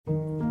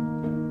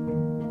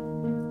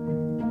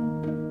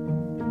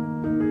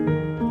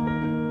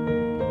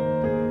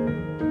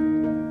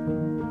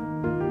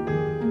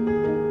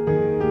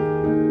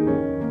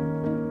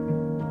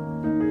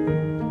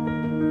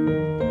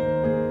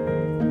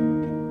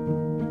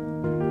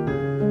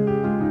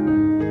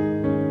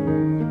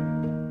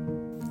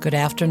Good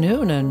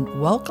afternoon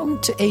and welcome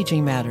to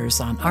Aging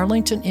Matters on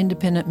Arlington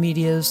Independent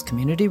Media's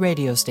community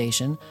radio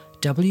station,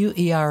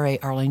 WERA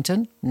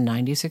Arlington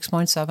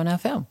 96.7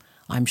 FM.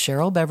 I'm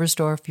Cheryl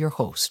Beversdorf, your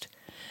host.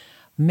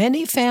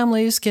 Many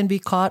families can be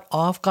caught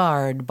off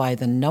guard by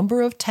the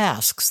number of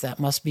tasks that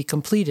must be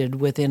completed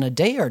within a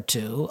day or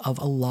two of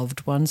a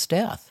loved one's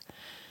death.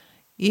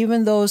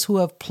 Even those who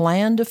have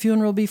planned a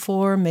funeral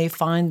before may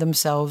find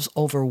themselves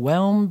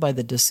overwhelmed by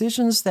the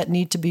decisions that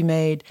need to be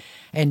made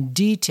and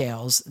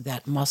details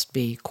that must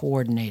be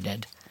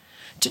coordinated.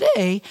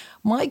 Today,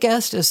 my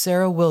guest is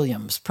Sara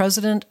Williams,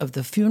 president of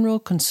the Funeral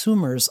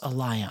Consumers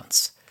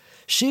Alliance.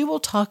 She will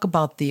talk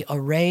about the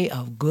array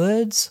of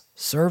goods,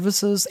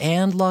 services,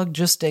 and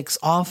logistics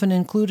often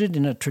included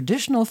in a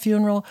traditional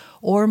funeral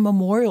or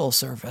memorial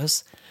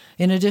service,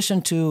 in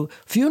addition to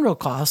funeral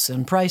costs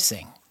and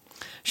pricing.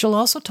 She'll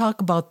also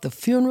talk about the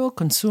Funeral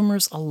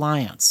Consumers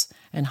Alliance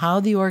and how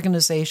the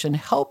organization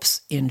helps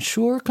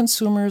ensure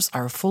consumers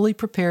are fully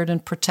prepared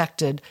and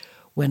protected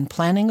when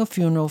planning a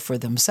funeral for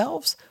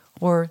themselves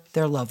or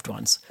their loved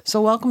ones.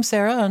 So welcome,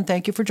 Sara, and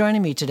thank you for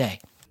joining me today.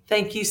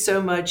 Thank you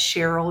so much,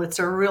 Cheryl. It's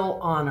a real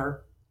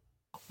honor.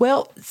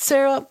 Well,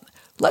 Sara,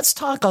 let's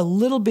talk a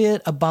little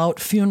bit about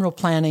funeral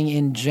planning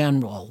in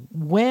general.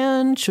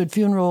 When should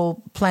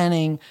funeral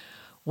planning,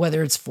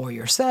 whether it's for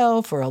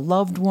yourself or a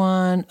loved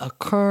one,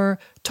 occur?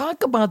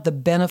 Talk about the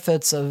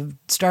benefits of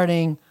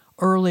starting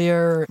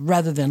earlier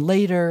rather than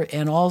later,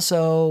 and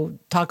also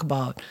talk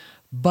about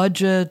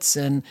budgets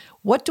and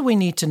what do we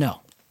need to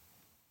know?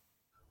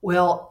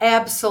 Well,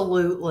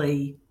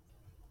 absolutely.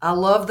 I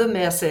love the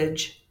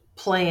message,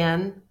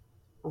 plan,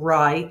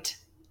 write,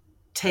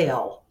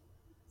 tell.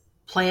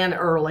 Plan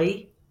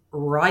early,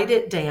 write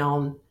it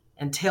down,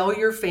 and tell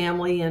your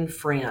family and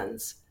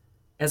friends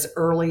as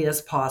early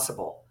as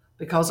possible.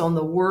 Because on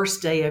the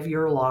worst day of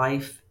your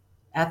life,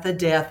 at the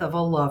death of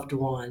a loved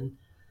one,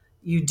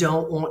 you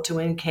don't want to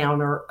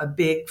encounter a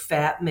big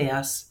fat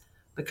mess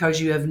because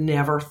you have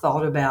never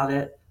thought about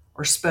it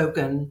or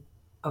spoken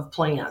of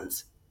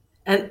plans.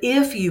 And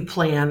if you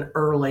plan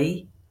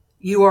early,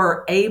 you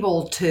are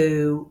able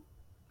to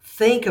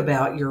think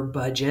about your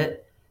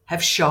budget,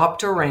 have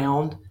shopped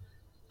around,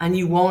 and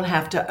you won't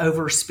have to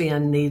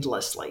overspend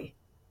needlessly.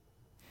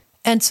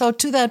 And so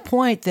to that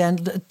point, then,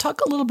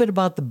 talk a little bit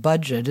about the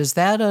budget. Is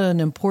that an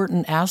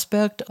important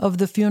aspect of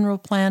the funeral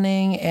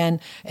planning? And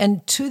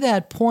to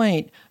that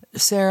point,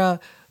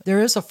 Sara, there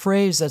is a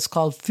phrase that's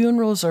called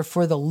funerals are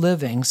for the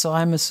living. So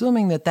I'm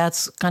assuming that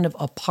that's kind of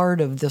a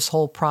part of this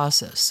whole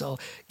process. So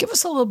give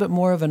us a little bit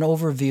more of an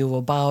overview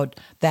about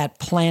that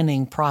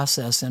planning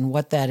process and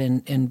what that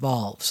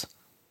involves.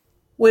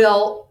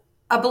 Well,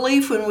 I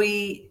believe when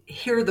we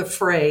hear the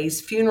phrase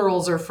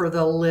funerals are for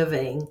the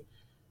living,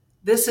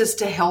 this is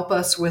to help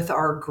us with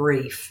our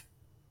grief,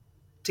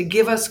 to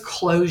give us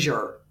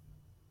closure.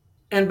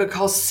 And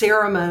because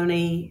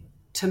ceremony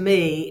to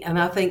me, and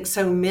I think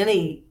so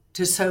many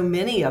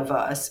of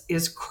us,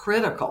 is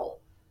critical.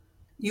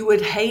 You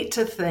would hate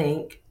to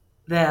think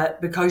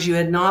that because you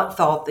had not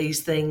thought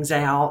these things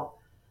out,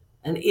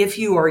 and if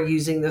you are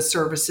using the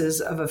services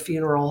of a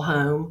funeral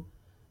home,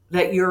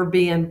 that you're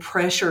being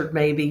pressured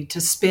maybe to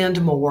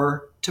spend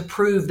more to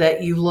prove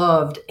that you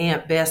loved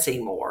Aunt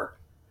Bessie more.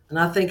 And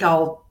I think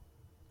I'll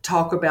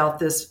talk about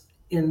this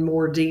in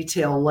more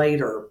detail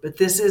later, but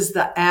this is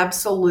the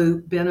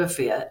absolute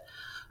benefit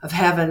of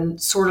having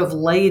sort of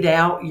laid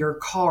out your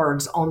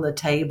cards on the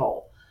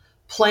table,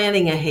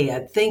 planning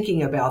ahead,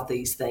 thinking about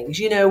these things.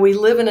 You know, we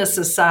live in a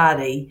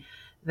society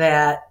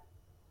that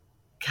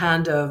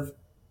kind of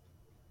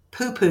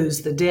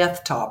poo-poos the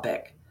death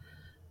topic.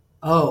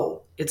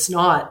 Oh, it's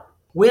not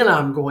when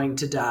I'm going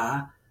to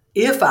die,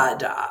 if I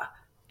die.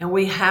 And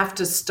we have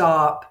to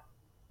stop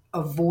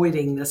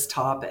avoiding this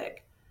topic.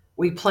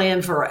 We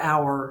plan for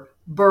our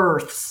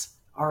births,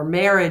 our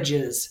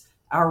marriages,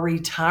 our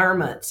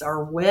retirements,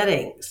 our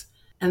weddings.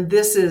 And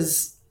this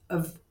is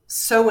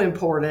so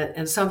important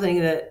and something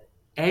that,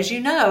 as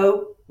you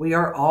know, we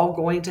are all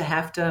going to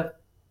have to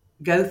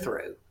go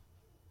through.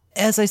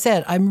 As I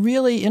said, I'm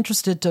really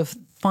interested to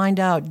find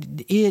out,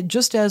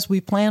 just as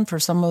we plan for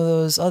some of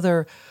those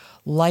other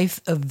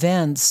life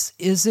events,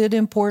 is it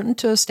important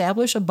to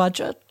establish a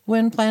budget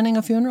when planning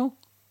a funeral?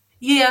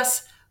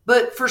 Yes.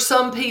 But for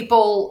some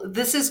people,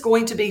 this is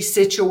going to be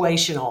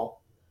situational.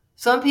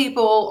 Some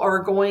people are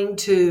going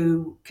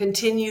to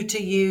continue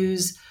to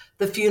use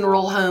the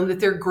funeral home that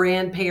their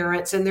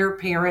grandparents and their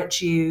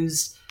parents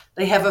used.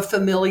 They have a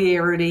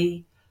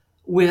familiarity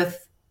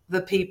with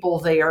the people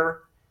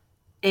there,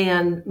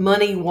 and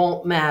money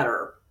won't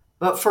matter.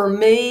 But for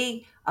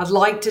me, I'd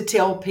like to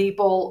tell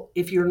people,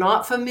 if you're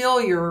not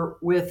familiar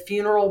with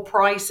funeral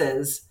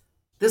prices,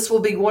 this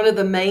will be one of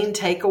the main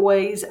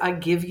takeaways I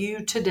give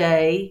you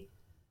today.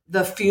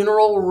 The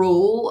Funeral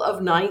Rule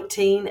of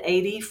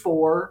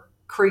 1984,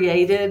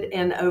 created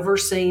and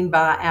overseen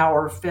by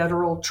our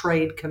Federal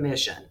Trade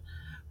Commission,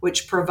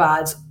 which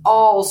provides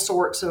all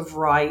sorts of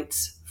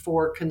rights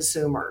for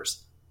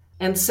consumers.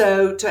 And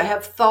so to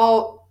have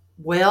thought,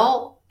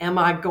 well, am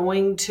I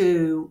going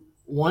to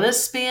want to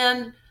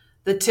spend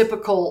the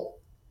typical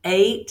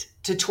 $8,000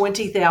 to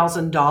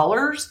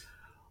 $20,000?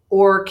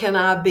 Or can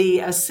I be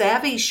a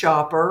savvy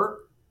shopper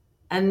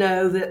and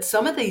know that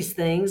some of these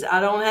things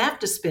I don't have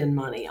to spend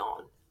money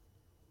on?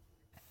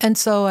 And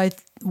so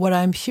what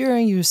I'm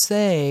hearing you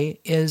say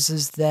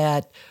is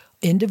that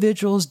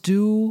individuals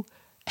do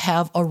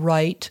have a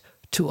right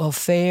to a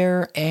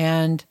fair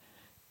and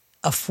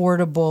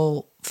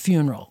affordable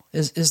funeral.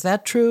 Is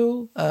that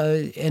true?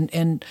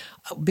 And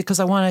because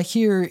I want to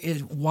hear,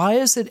 why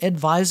is it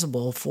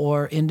advisable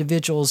for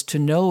individuals to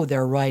know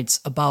their rights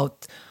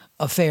about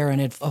a fair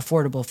and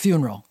affordable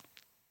funeral?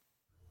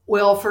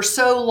 Well, for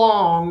so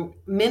long,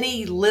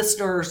 many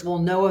listeners will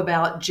know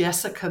about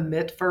Jessica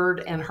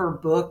Mitford and her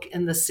book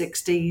in the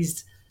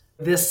 60s.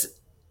 This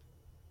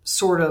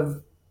sort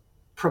of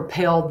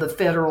propelled the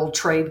Federal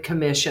Trade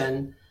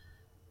Commission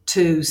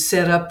to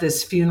set up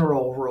this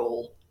funeral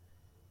rule.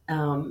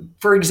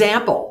 For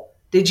example,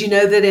 did you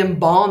know that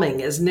embalming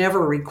is never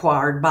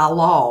required by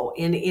law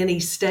in any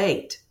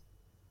state?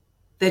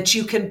 That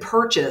you can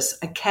purchase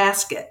a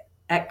casket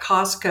at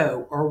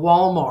Costco or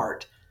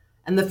Walmart,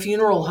 and the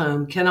funeral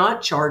home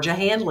cannot charge a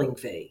handling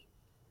fee.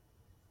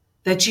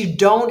 That you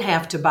don't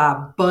have to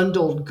buy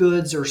bundled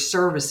goods or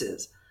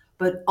services,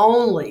 but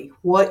only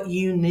what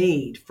you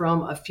need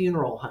from a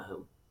funeral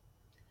home.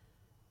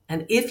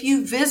 And if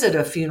you visit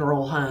a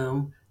funeral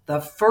home, the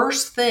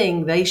first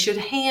thing they should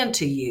hand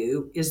to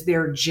you is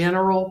their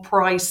general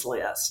price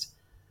list.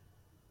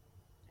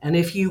 And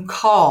if you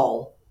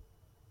call,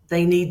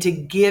 they need to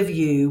give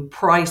you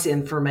price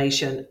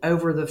information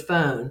over the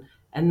phone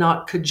and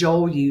not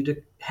cajole you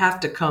to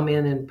have to come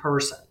in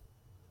person.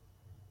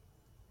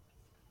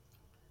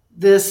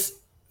 This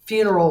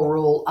funeral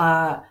rule,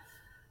 I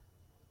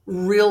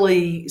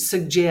really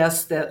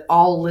suggest that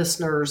all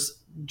listeners,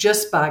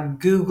 just by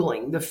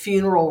Googling the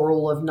funeral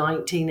rule of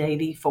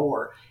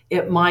 1984,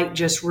 it might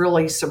just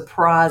really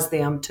surprise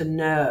them to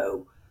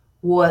know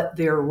what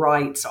their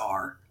rights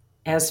are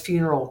as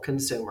funeral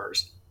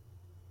consumers.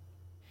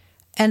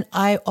 And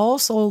I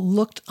also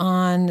looked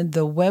on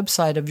the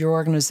website of your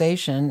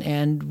organization,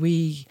 and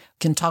we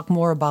can talk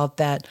more about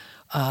that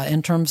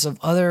in terms of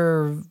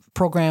other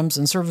programs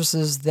and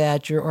services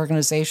that your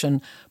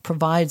organization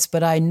provides.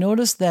 But I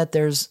noticed that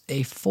there's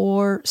a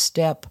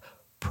 4-step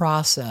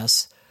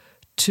process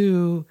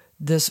to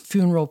this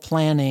funeral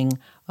planning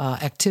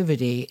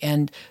activity.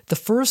 And the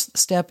first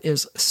step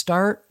is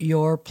start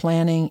your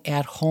planning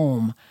at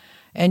home.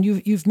 And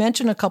you've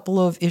mentioned a couple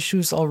of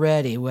issues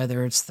already,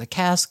 whether it's the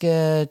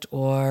casket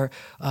or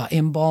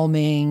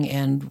embalming.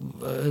 And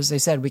as I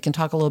said, we can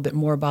talk a little bit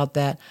more about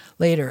that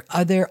later.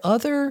 Are there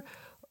other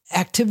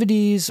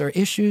activities or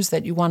issues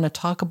that you want to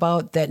talk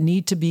about that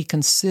need to be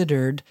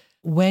considered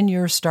when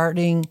you're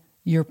starting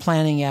your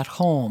planning at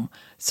home?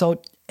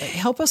 So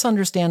help us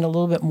understand a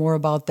little bit more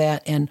about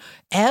that. And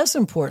as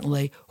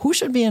importantly, who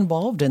should be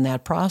involved in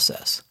that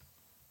process?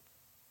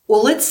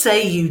 Well, let's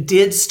say you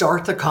did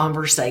start the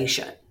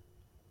conversation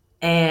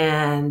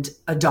and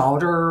a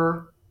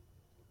daughter,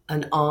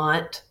 an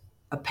aunt,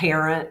 a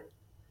parent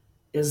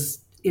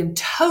is in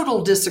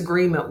total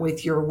disagreement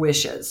with your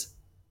wishes.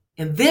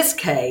 In this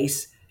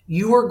case,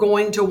 you are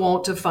going to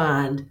want to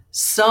find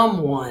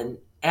someone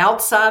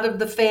outside of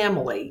the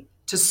family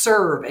to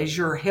serve as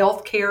your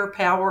healthcare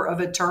power of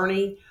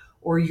attorney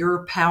or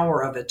your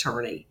power of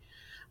attorney.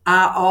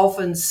 I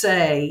often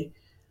say,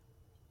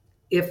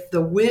 if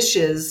the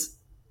wishes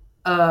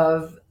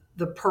of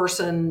the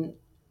person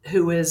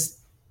who is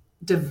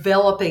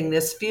developing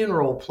this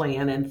funeral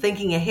plan and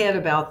thinking ahead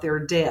about their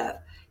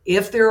death,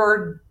 if there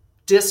are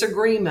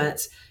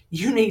disagreements,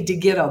 you need to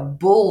get a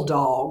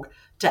bulldog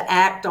to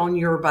act on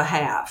your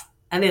behalf.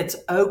 And it's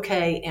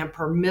okay and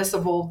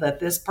permissible that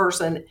this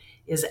person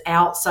is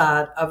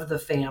outside of the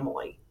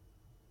family.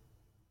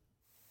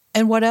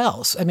 And what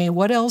else? I mean,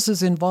 what else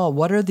is involved?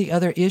 What are the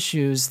other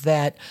issues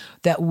that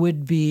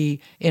would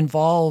be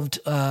involved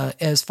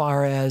as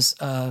far as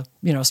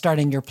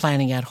starting your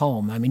planning at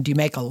home? I mean, do you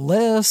make a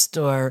list,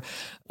 or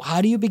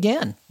how do you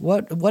begin?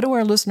 What do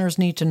our listeners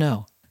need to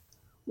know?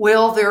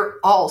 Well, there are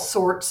all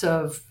sorts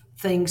of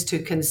things to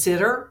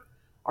consider.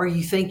 Are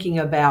you thinking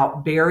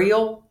about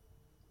burial,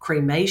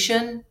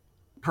 cremation?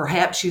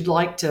 Perhaps you'd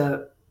like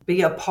to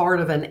be a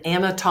part of an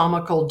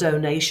anatomical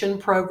donation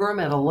program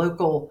at a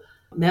local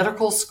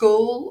medical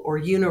school or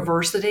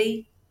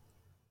university.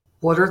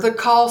 What are the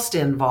costs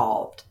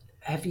involved?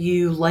 Have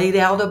you laid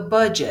out a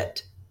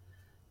budget?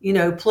 You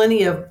know,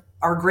 plenty of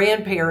our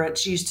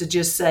grandparents used to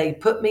just say,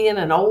 put me in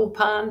an old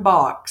pine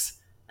box.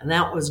 And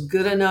that was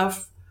good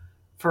enough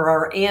for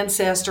our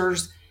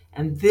ancestors.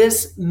 And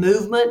this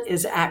movement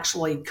is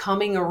actually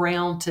coming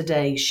around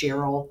today,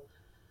 Cheryl.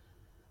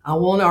 I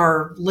want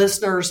our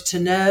listeners to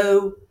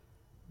know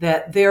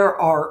that there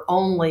are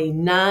only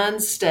 9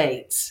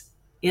 states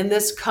in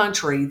this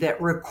country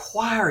that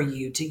require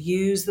you to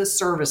use the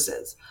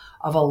services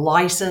of a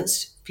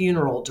licensed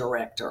funeral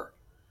director,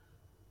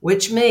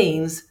 which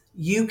means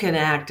you can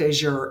act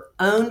as your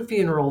own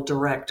funeral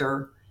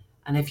director.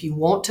 And if you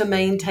want to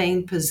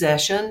maintain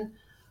possession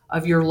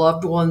of your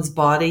loved one's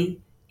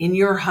body in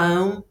your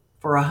home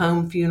for a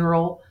home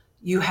funeral,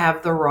 you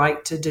have the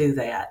right to do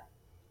that.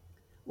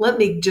 Let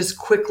me just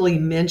quickly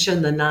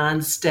mention the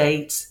 9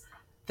 states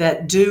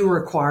that do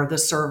require the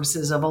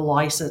services of a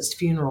licensed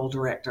funeral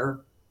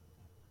director.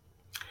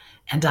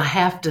 And I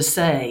have to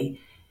say,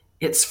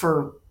 it's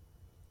for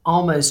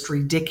almost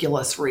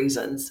ridiculous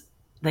reasons.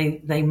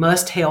 They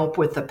must help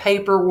with the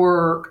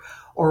paperwork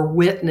or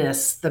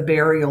witness the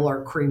burial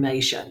or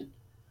cremation.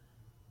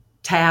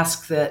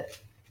 Task that,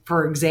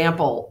 for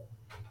example,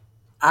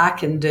 I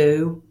can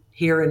do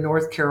here in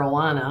North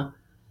Carolina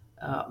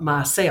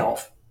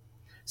myself.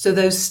 So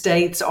those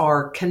states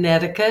are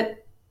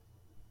Connecticut,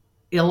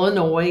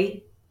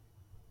 Illinois,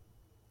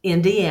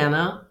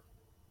 Indiana,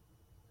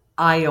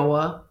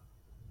 Iowa,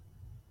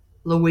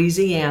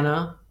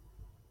 Louisiana,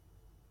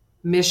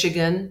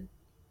 Michigan,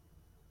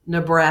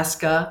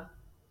 Nebraska,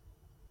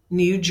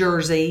 New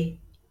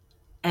Jersey,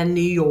 and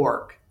New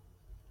York.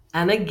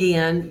 And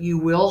again, you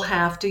will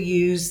have to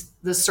use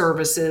the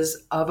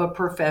services of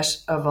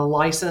a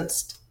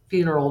licensed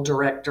funeral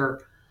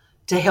director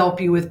to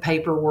help you with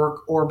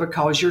paperwork or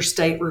because your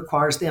state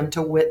requires them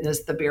to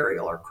witness the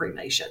burial or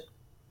cremation.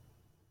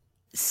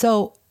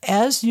 So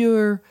as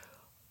you're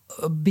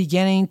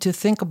beginning to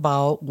think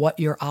about what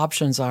your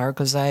options are,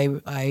 because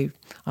I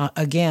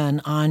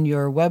again, on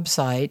your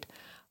website,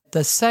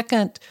 the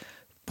second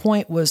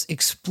point was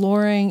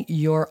exploring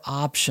your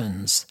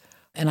options.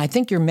 And I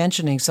think you're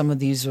mentioning some of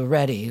these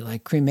already,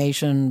 like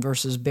cremation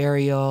versus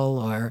burial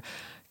or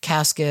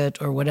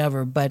casket or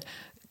whatever. But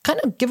kind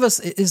of give us,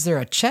 is there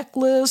a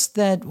checklist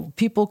that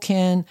people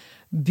can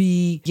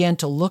begin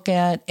to look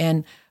at?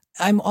 And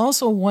I'm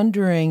also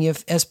wondering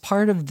if, as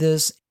part of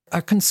this,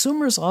 are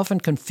consumers often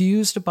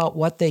confused about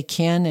what they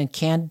can and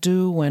can't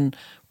do when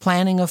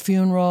planning a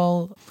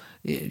funeral?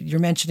 You're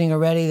mentioning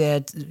already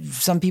that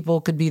some people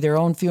could be their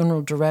own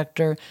funeral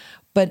director,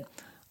 but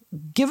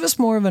give us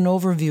more of an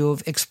overview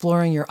of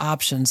exploring your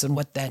options and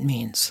what that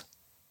means.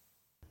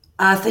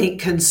 I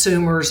think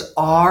consumers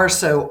are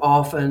so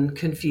often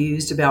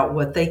confused about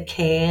what they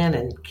can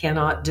and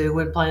cannot do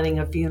when planning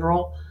a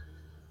funeral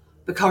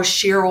because,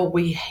 Cheryl,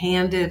 we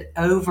handed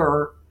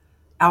over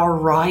our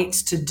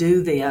rights to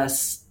do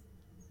this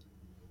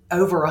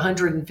over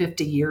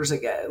 150 years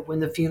ago when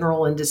the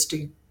funeral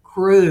industry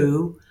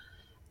grew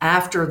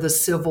after the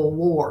Civil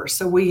War.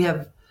 So we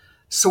have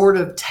sort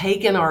of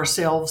taken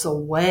ourselves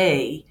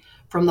away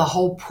from the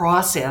whole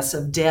process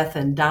of death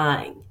and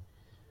dying.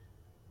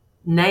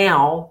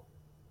 Now,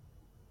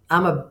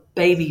 I'm a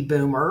baby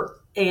boomer,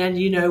 and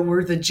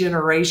we're the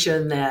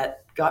generation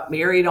that got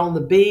married on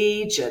the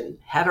beach and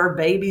had our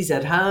babies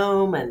at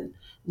home. And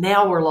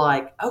now we're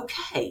like,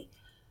 okay,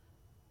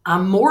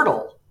 I'm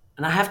mortal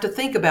and I have to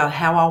think about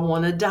how I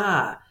want to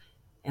die.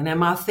 And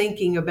am I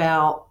thinking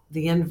about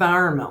the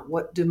environment?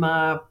 What do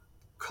my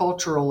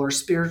cultural or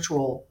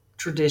spiritual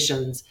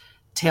traditions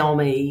tell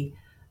me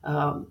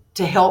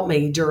to help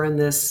me during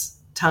this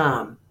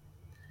time?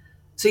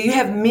 So you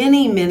have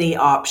many, many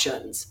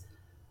options.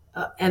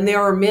 And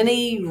there are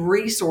many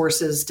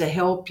resources to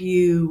help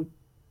you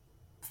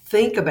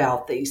think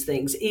about these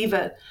things.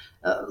 Even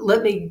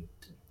let me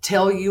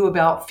tell you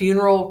about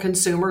Funeral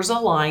Consumers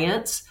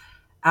Alliance.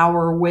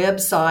 Our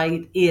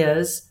website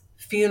is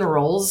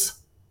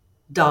funerals.org.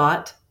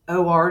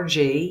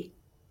 If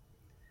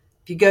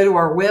you go to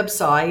our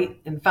website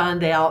and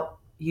find out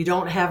you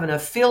don't have an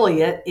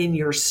affiliate in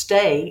your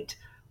state,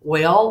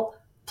 well,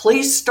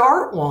 please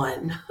start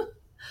one.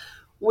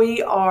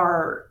 We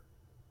are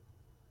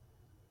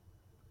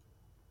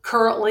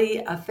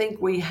currently, I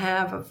think we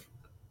have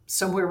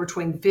somewhere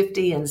between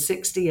 50 and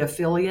 60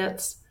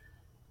 affiliates,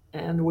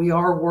 and we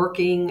are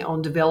working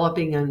on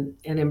developing and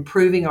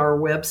improving our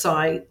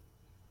website.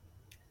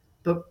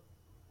 But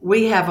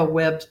we have a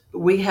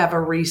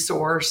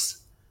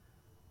resource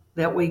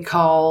that we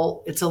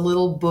call, it's a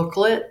little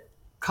booklet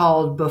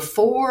called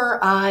Before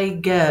I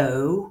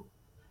Go,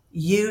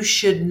 You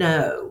Should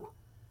Know.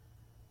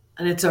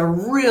 And it's a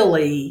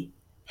really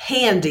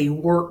handy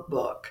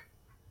workbook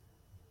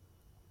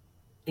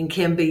and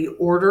can be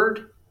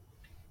ordered,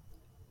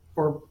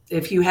 or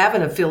if you have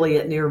an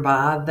affiliate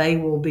nearby, they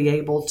will be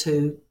able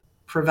to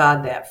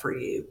provide that for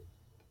you.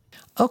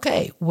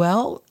 Okay,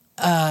 well,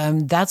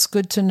 that's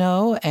good to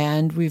know,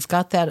 and we've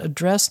got that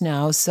address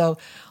now. So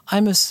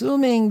I'm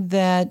assuming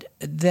that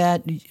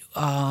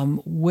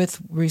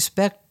with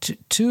respect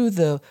to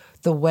the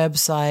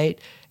website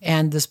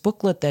and this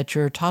booklet that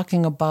you're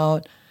talking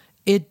about,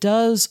 it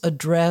does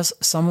address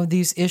some of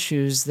these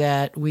issues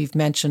that we've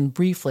mentioned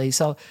briefly.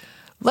 So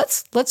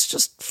let's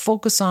just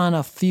focus on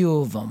a few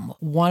of them.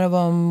 One of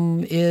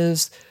them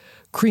is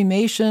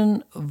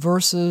cremation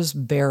versus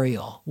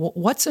burial.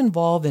 What's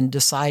involved in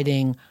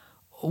deciding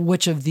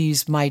which of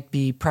these might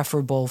be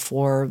preferable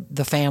for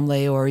the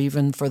family or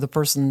even for the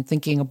person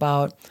thinking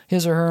about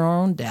his or her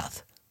own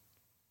death?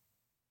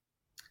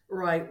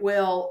 Right.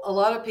 Well, a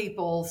lot of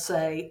people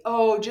say,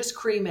 oh, just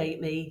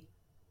cremate me.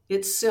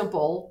 It's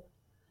simple.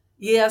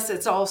 Yes,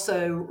 it's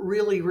also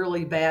really,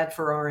 really bad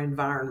for our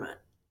environment.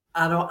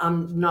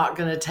 I'm not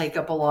going to take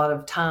up a lot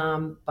of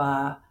time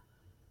by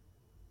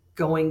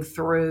going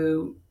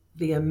through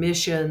the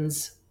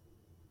emissions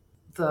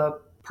the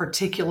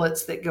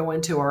particulates that go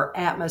into our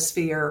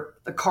atmosphere,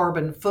 the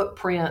carbon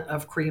footprint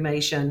of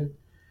cremation.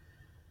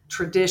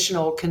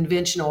 Traditional,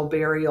 conventional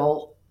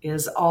burial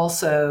is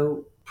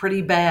also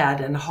pretty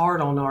bad and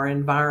hard on our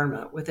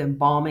environment with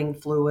embalming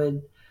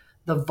fluid,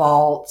 the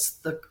vaults,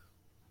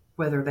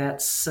 whether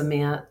that's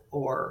cement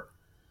or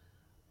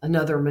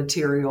another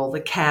material,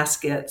 the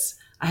caskets.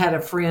 I had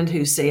a friend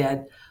who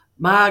said,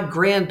 my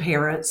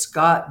grandparents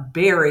got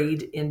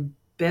buried in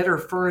better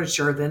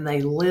furniture than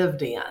they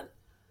lived in.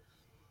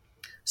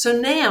 So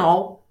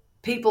now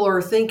people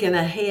are thinking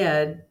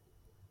ahead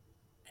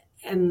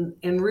and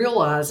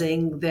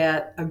realizing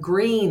that a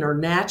green or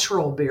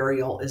natural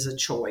burial is a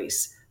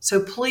choice.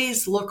 So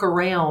please look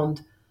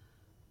around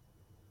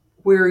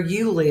where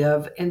you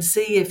live and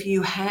see if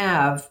you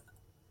have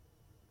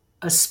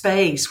a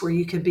space where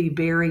you could be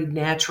buried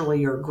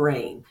naturally or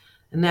green.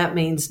 And that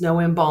means no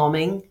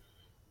embalming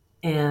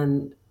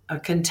and a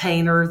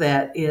container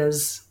that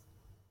is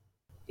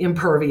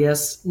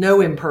impervious,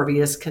 no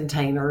impervious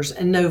containers,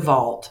 and no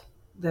vault.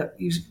 That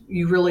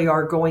you really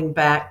are going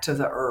back to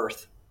the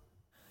earth.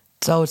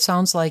 So it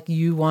sounds like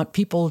you want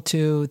people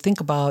to think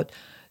about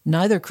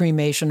neither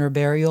cremation or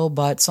burial,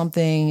 but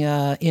something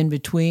in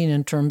between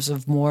in terms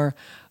of more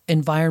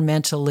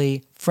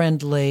environmentally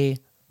friendly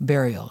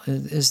burial.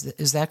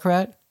 Is that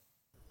correct?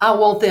 I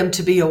want them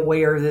to be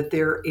aware that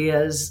there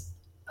is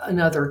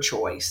another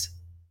choice.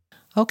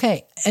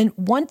 Okay. And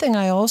one thing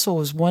I also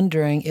was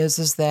wondering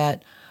is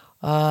that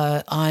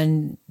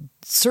on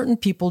certain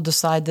people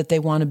decide that they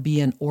want to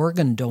be an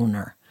organ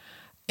donor.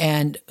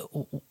 And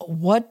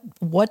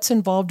what's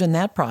involved in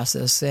that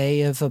process?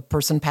 Say if a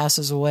person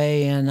passes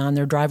away and on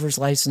their driver's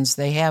license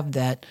they have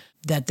that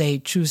they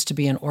choose to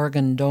be an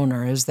organ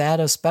donor. Is that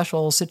a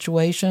special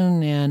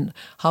situation, and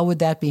how would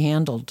that be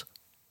handled?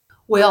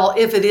 Well,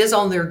 if it is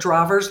on their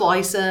driver's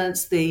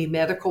license, the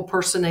medical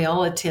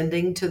personnel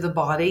attending to the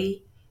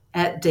body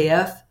at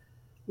death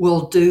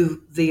will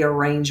do the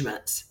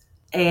arrangements.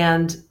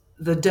 And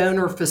the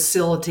donor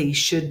facility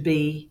should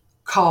be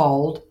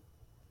called.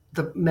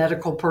 The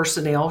medical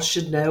personnel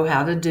should know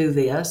how to do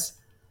this.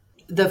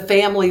 The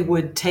family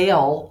would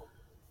tell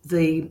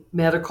the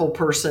medical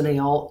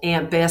personnel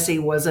Aunt Bessie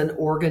was an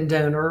organ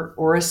donor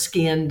or a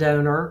skin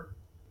donor.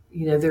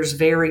 There's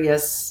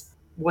various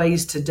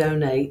ways to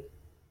donate.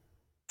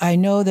 I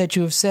know that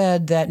you have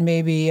said that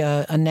maybe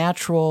a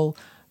natural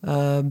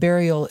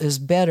burial is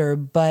better,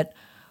 but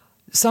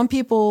some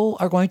people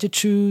are going to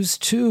choose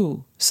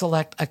to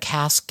select a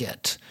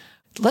casket.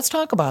 Let's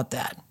talk about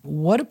that.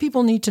 What do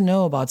people need to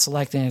know about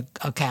selecting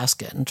a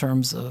casket in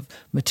terms of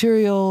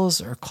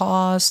materials or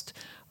cost?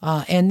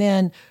 And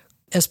then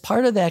as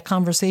part of that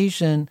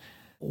conversation,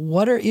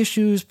 what are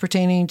issues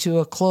pertaining to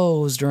a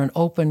closed or an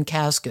open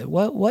casket?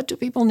 What do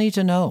people need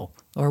to know,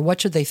 or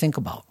what should they think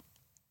about?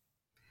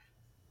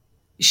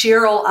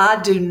 Cheryl,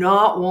 I do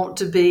not want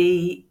to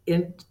be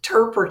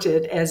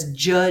interpreted as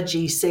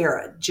Judgy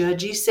Sara.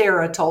 Judgy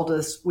Sara told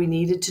us we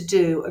needed to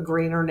do a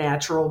green or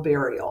natural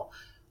burial.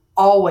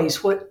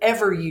 Always,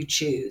 whatever you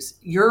choose,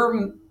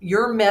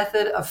 your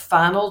method of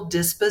final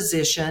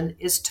disposition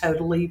is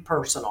totally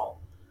personal.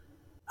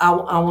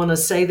 I want to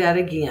say that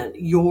again.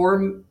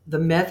 The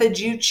method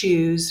you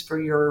choose for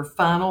your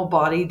final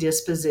body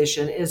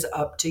disposition is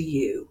up to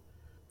you.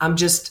 I'm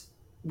just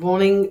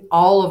wanting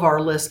all of our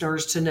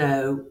listeners to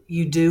know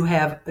you do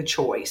have a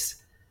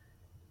choice.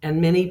 And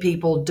many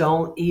people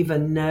don't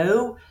even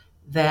know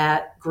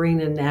that green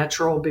and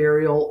natural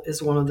burial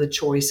is one of the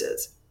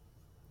choices.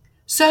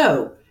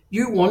 So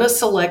you want to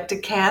select a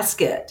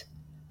casket.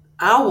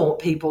 I want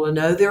people to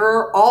know there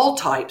are all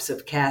types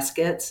of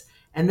caskets,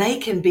 and they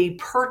can be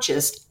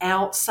purchased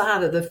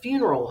outside of the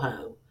funeral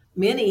home.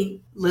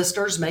 Many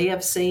listeners may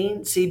have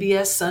seen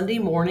CBS Sunday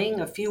Morning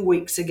a few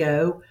weeks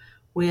ago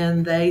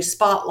when they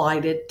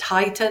spotlighted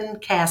Titan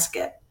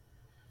Casket.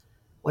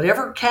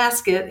 Whatever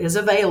casket is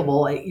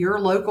available at your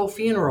local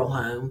funeral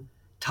home,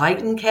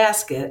 Titan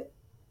Casket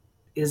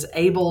is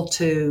able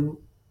to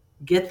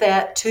get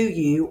that to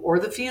you or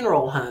the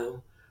funeral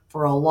home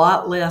for a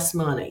lot less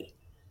money.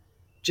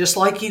 Just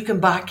like you can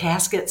buy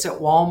caskets at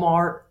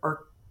Walmart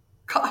or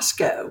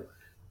Costco,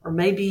 or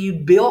maybe you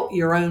built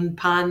your own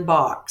pine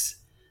box.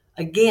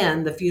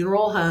 Again, the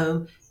funeral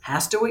home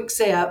has to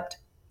accept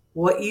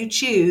what you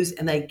choose,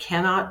 and they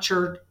cannot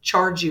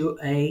charge you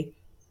a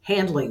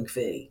handling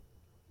fee.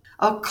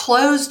 A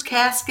closed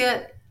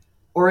casket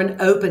or an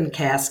open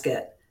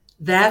casket,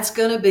 that's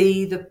going to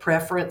be the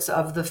preference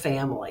of the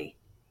family.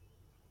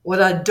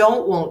 What I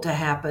don't want to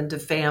happen to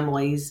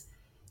families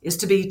is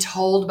to be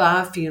told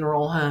by a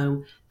funeral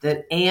home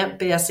that Aunt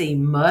Bessie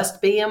must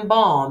be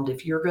embalmed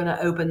if you're going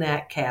to open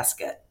that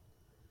casket.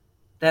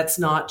 That's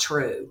not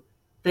true.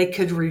 They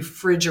could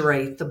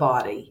refrigerate the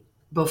body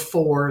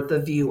before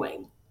the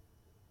viewing.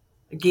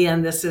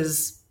 Again, this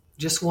is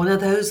just one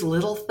of those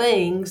little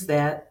things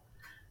that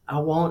I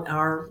want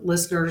our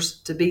listeners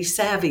to be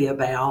savvy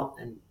about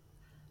and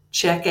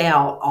check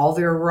out all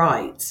their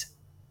rights.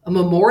 A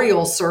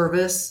memorial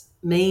service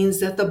means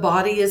that the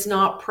body is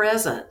not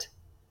present,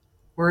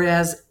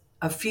 whereas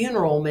a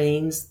funeral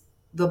means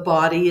the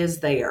body is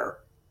there,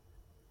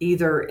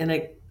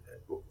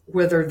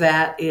 whether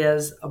that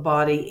is a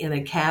body in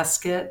a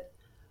casket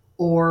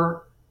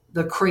or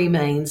the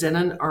cremains in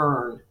an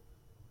urn.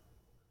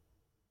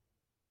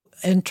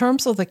 In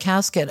terms of the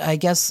casket, I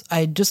guess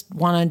I just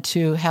wanted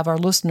to have our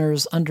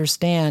listeners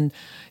understand,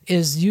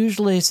 is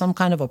usually some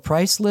kind of a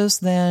price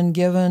list then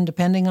given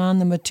depending on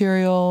the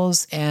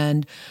materials?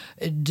 And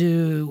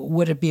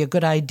would it be a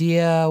good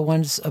idea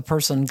once a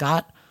person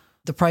got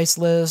the price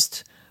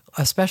list,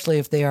 especially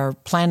if they are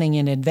planning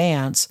in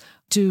advance,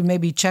 to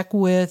maybe check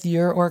with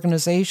your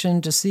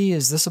organization to see,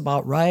 is this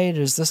about right?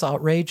 Is this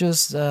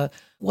outrageous?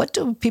 What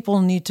do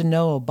people need to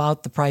know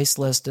about the price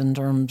list in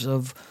terms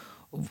of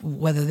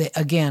whether they,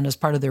 again, as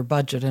part of their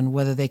budget and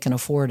whether they can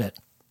afford it?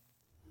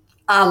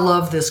 I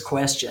love this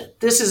question.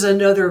 This is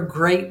another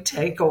great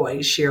takeaway,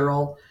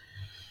 Cheryl.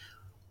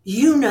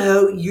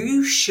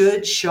 You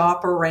should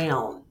shop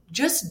around.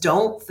 Just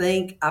don't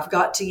think I've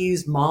got to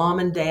use mom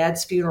and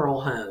dad's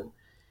funeral home.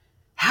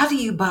 How do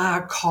you buy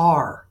a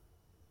car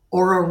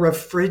or a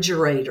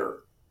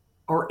refrigerator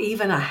or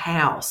even a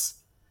house?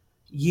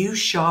 You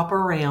shop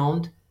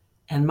around,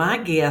 and my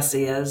guess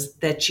is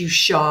that you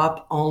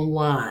shop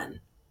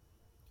online.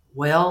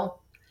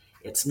 Well,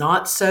 it's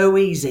not so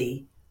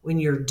easy when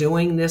you're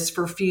doing this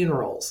for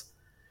funerals.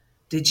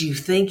 Did you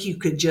think you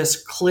could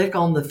just click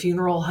on the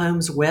funeral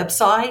home's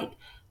website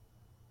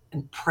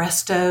and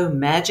presto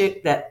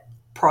magic, that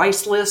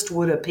price list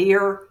would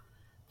appear?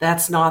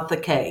 That's not the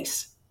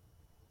case.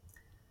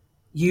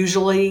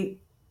 Usually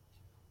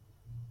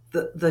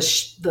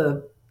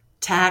the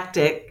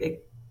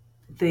tactic,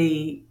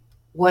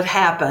 what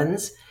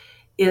happens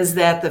is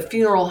that the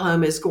funeral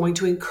home is going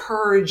to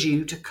encourage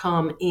you to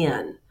come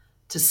in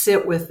to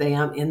sit with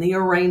them in the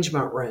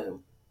arrangement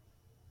room.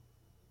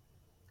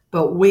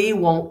 But we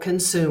want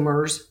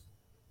consumers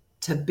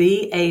to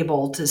be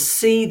able to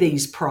see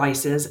these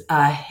prices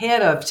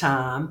ahead of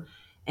time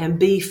and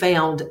be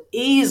found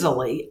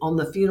easily on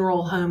the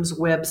funeral home's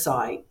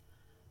website,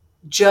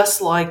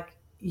 just like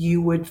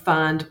you would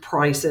find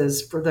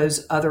prices for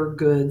those other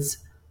goods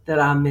that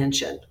I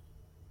mentioned.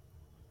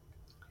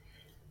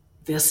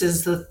 This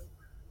is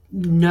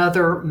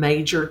another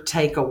major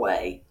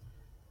takeaway.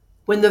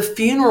 When the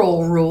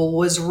funeral rule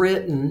was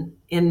written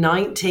in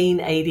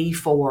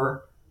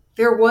 1984,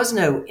 there was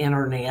no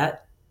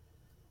internet.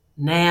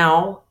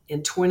 Now,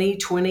 in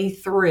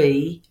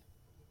 2023,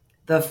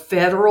 the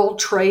Federal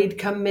Trade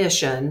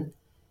Commission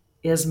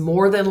is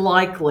more than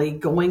likely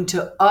going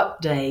to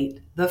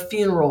update the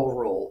funeral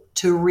rule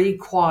to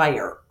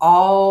require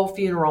all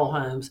funeral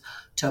homes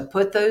to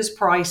put those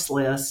price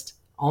lists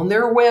on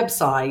their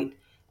website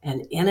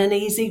and in an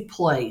easy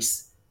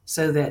place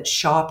so that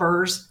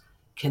shoppers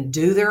can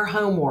do their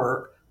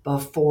homework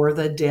before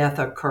the death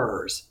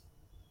occurs.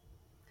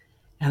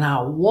 And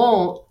I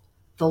want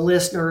the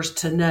listeners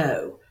to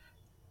know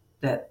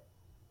that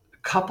a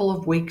couple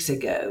of weeks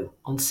ago,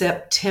 on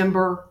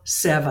September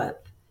 7th,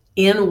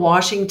 in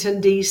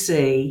Washington,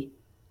 D.C.,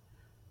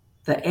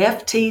 the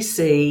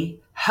FTC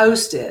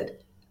hosted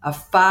a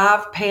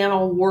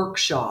 5-panel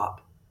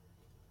workshop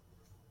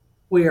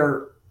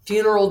where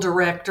funeral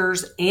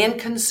directors and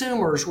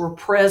consumers were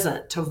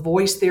present to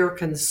voice their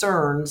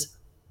concerns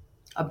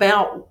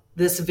about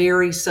this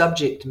very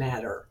subject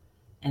matter.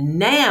 And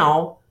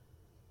now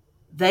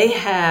they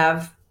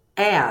have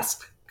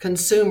asked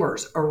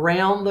consumers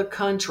around the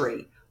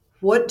country,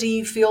 what do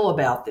you feel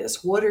about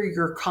this? What are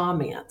your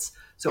comments?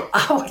 So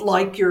I would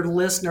like your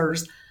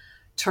listeners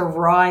to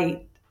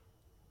write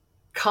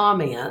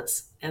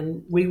comments,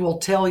 and we will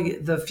tell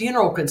you. The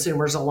Funeral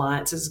Consumers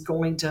Alliance is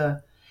going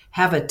to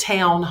have a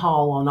town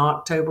hall on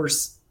October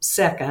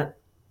 2nd,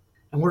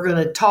 and we're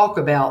going to talk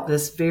about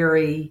this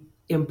very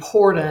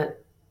important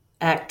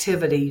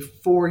activity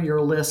for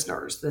your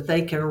listeners, that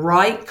they can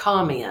write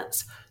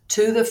comments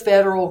to the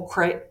Federal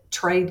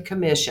Trade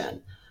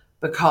Commission,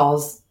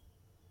 because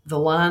the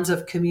lines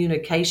of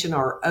communication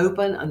are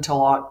open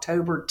until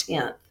October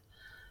 10th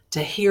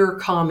to hear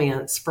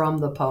comments from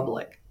the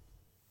public.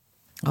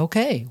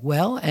 Okay,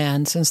 well,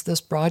 and since this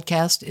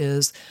broadcast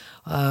is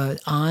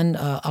on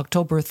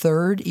October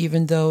 3rd,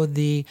 even though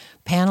the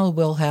panel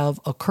will have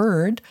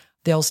occurred,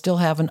 they'll still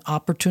have an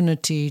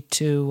opportunity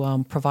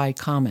to provide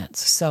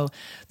comments. So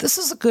this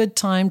is a good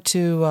time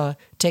to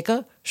take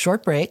a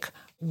short break.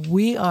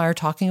 We are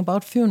talking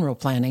about funeral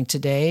planning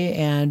today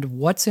and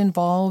what's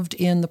involved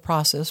in the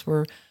process.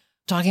 We're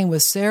talking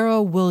with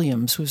Sara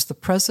Williams, who's the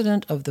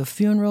president of the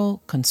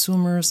Funeral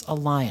Consumers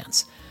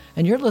Alliance.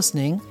 And you're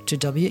listening to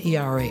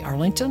WERA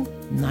Arlington,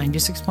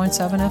 96.7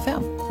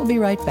 FM. We'll be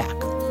right back.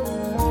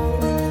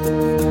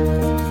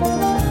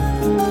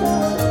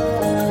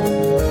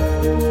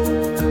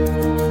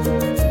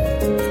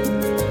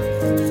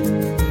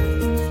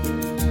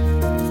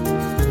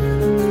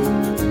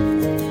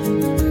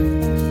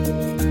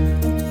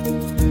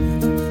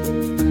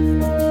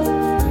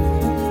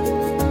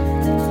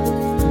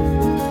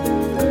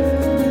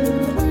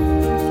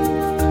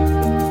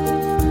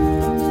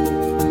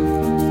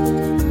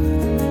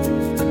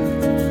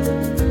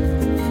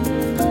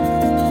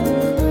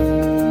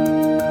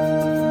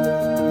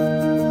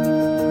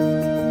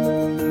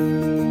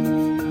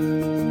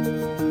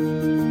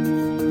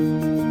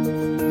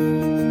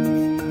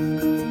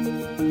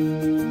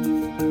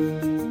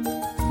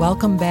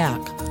 Welcome back.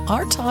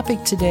 Our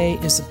topic today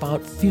is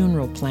about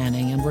funeral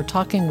planning, and we're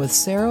talking with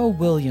Sara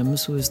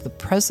Williams, who is the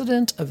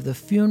president of the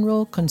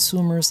Funeral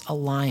Consumers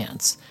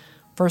Alliance.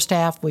 First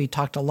half, we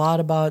talked a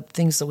lot about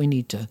things that we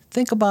need to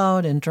think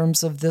about in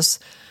terms of this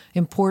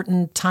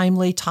important,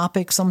 timely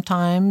topic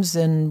sometimes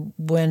and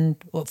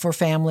for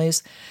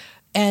families.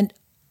 And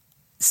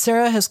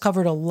Sara has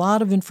covered a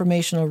lot of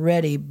information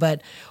already,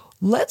 but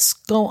let's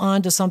go on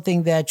to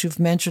something that you've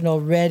mentioned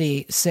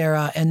already,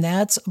 Sara, and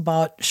that's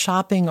about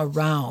shopping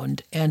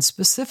around and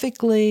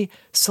specifically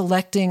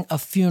selecting a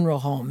funeral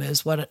home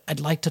is what I'd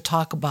like to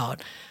talk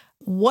about.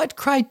 What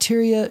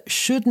criteria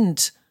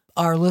shouldn't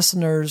our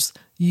listeners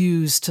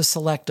use to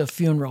select a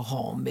funeral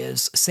home?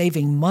 Is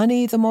saving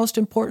money the most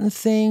important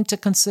thing to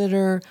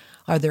consider?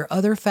 Are there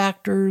other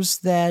factors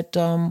that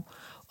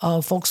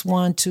folks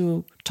want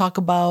to talk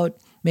about,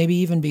 maybe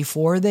even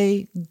before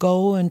they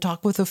go and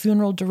talk with a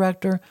funeral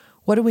director?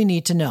 What do we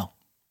need to know?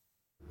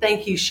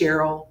 Thank you,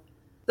 Cheryl.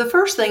 The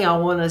first thing I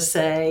want to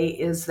say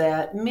is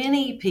that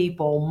many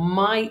people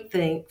might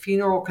think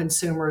Funeral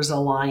Consumers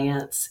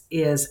Alliance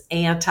is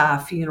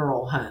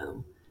anti-funeral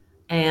home,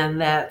 and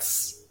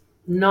that's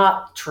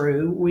not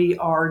true. We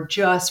are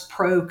just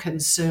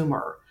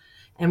pro-consumer,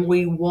 and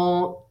we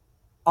want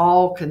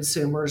all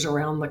consumers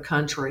around the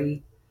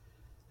country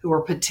who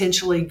are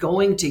potentially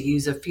going to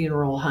use a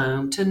funeral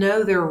home to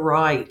know their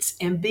rights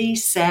and be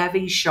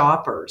savvy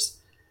shoppers.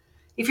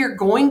 If you're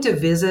going to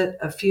visit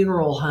a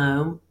funeral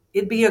home,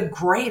 it'd be a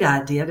great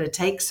idea to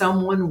take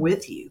someone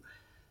with you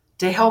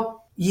to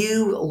help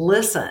you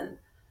listen.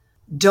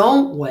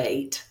 Don't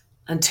wait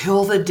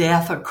until the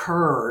death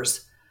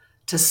occurs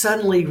to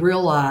suddenly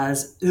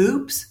realize,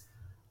 oops,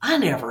 I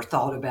never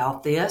thought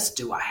about this.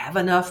 Do I have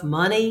enough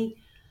money?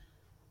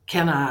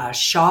 Can I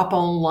shop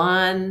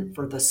online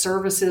for the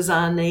services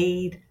I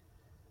need?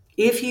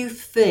 If you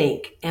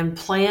think and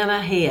plan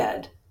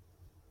ahead,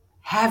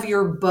 have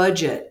your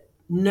budget,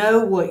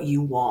 know what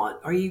you want.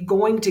 Are you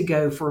going to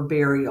go for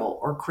burial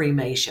or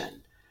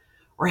cremation?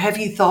 Or have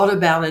you thought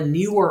about a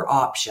newer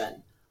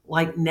option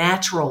like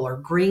natural or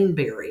green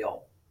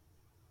burial?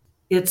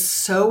 It's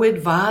so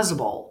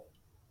advisable,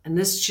 and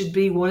this should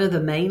be one of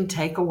the main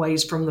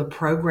takeaways from the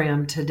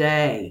program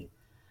today.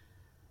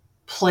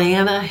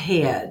 Plan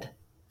ahead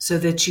so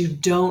that you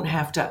don't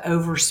have to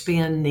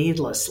overspend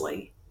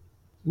needlessly.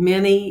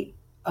 Many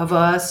of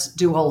us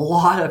do a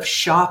lot of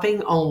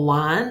shopping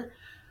online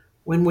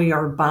when we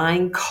are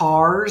buying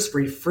cars,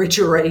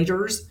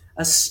 refrigerators,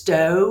 a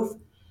stove.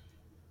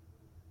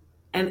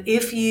 And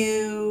if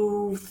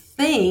you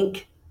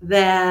think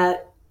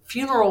that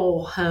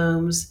funeral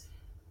homes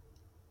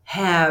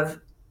have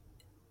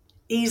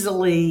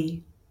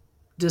easily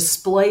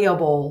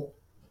displayable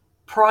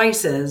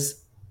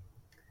prices,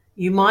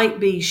 you might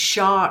be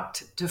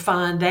shocked to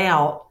find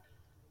out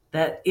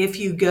that if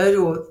you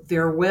go to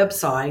their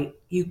website,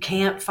 you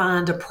can't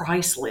find a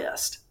price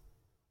list.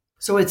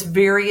 So it's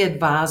very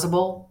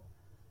advisable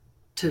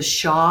to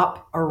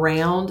shop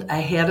around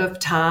ahead of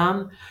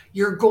time.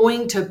 You're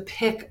going to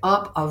pick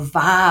up a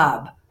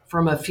vibe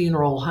from a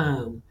funeral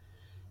home.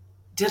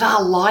 Did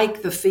I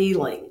like the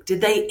feeling?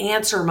 Did they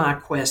answer my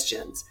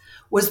questions?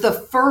 Was the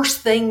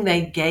first thing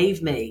they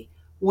gave me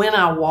when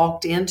I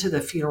walked into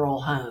the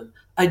funeral home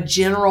a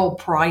general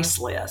price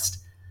list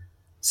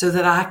so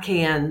that I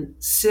can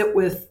sit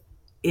with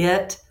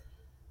it?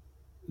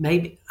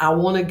 Maybe I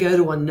want to go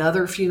to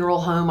another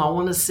funeral home. I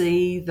want to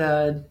see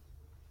the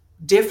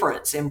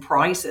difference in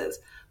prices,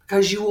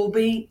 because you will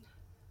be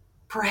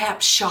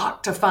perhaps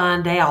shocked to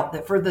find out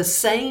that for the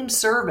same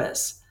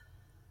service,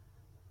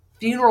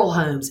 funeral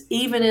homes,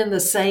 even in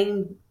the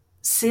same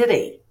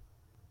city,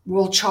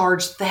 will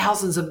charge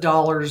thousands of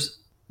dollars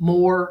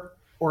more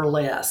or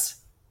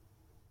less.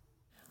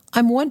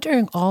 I'm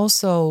wondering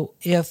also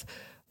if,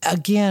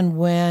 again,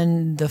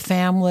 when the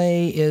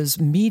family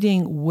is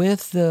meeting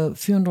with the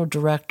funeral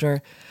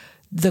director,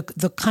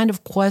 the kind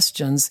of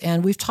questions,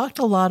 and we've talked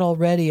a lot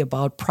already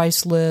about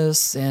price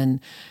lists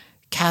and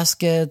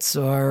caskets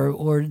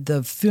or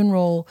the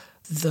funeral,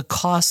 the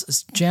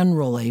costs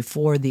generally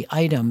for the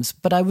items.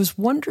 But I was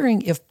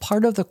wondering if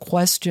part of the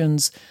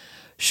questions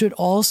should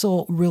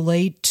also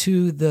relate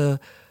to the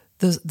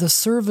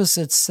service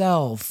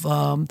itself.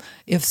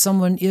 If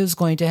someone is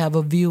going to have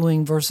a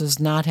viewing versus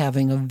not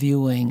having a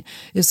viewing,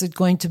 is it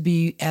going to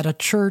be at a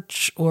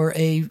church or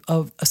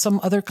some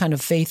other kind of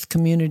faith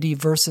community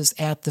versus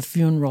at the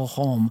funeral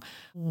home?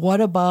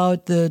 What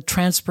about the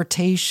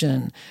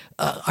transportation?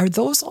 Are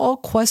those all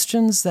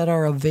questions that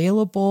are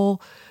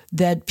available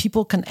that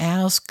people can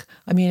ask?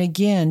 I mean,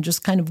 again,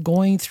 just kind of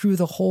going through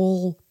the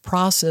whole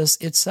process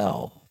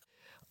itself.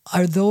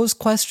 Are those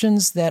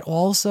questions that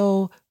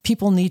also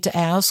people need to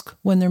ask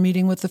when they're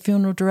meeting with the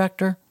funeral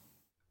director?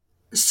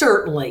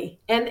 Certainly.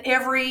 And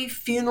every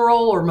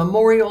funeral or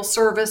memorial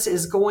service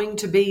is going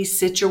to be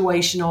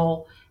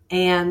situational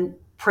and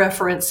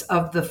preference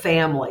of the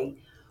family.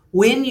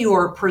 When you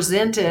are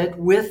presented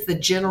with the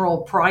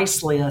general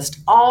price list,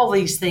 all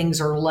these things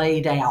are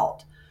laid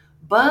out.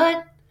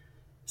 But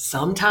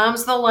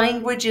sometimes the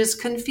language is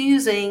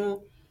confusing.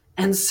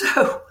 And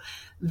so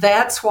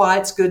That's why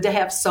it's good to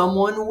have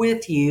someone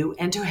with you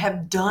and to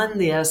have done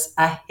this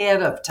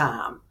ahead of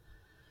time.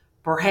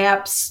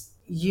 Perhaps,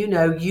 you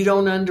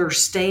don't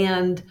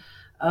understand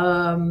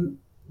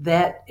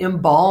that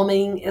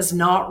embalming is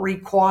not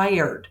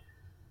required.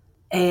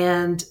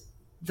 And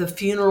the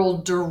funeral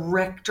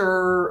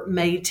director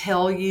may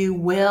tell you,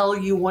 well,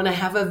 you want to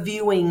have a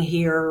viewing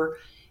here,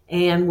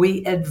 and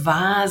we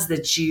advise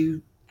that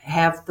you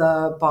have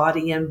the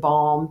body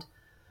embalmed.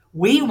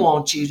 We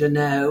want you to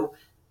know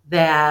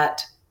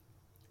that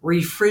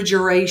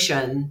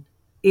refrigeration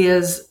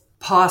is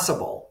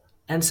possible.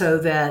 And so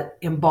that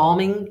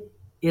embalming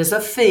is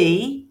a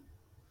fee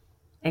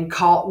and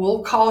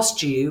will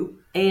cost you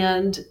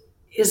and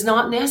is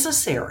not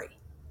necessary.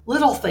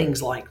 Little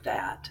things like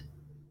that.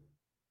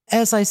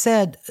 As I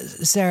said,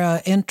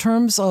 Sara, in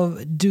terms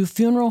of, do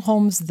funeral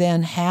homes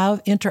then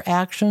have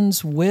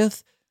interactions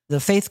with the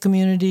faith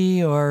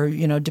community, or,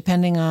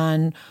 depending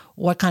on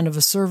what kind of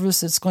a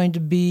service it's going to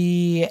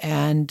be,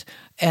 and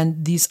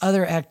these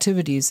other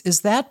activities?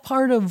 Is that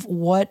part of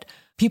what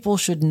people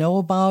should know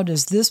about?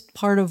 Is this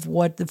part of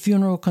what the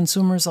Funeral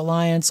Consumers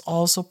Alliance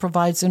also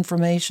provides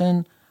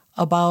information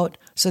about,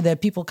 so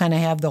that people kind of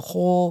have the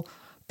whole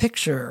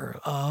picture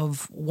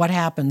of what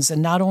happens,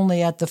 and not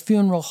only at the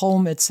funeral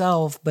home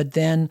itself, but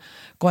then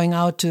going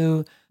out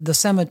to the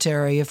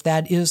cemetery if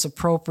that is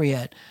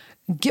appropriate?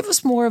 Give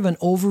us more of an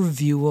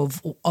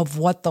overview of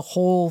what the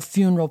whole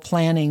funeral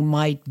planning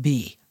might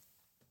be.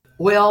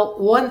 Well,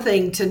 one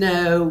thing to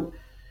know,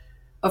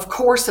 of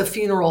course, a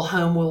funeral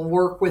home will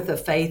work with a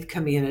faith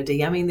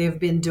community. I mean, they've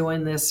been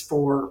doing this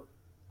for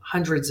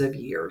hundreds of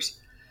years.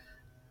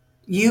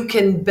 You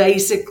can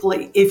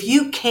basically, if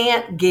you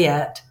can't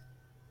get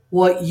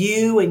what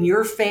you and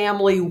your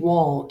family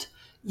want,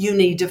 you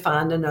need to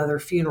find another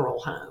funeral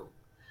home.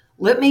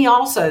 Let me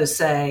also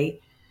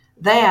say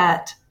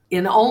that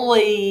in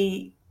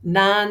only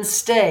 9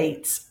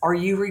 states are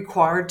you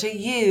required to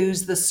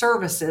use the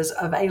services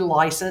of a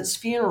licensed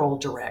funeral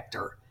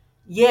director.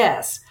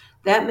 Yes,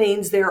 that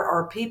means there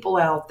are people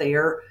out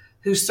there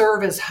who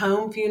serve as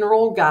home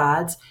funeral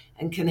guides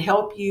and can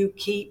help you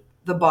keep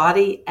the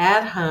body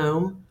at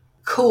home,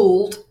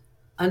 cooled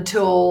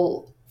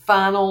until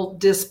final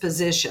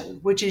disposition,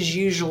 which is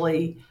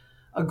usually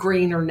a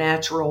green or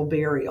natural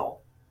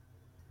burial.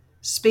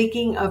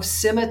 Speaking of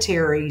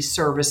cemetery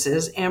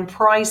services and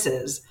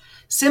prices,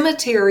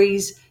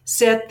 cemeteries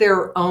set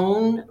their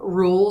own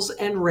rules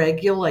and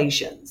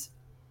regulations,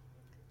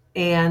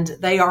 and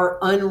they are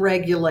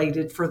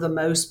unregulated for the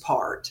most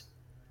part.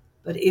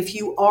 But if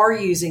you are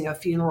using a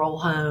funeral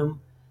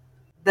home,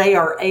 they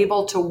are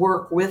able to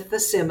work with the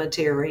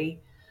cemetery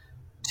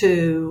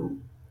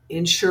to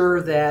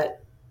ensure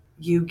that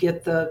you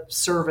get the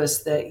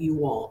service that you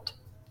want.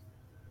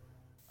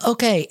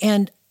 Okay,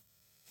 and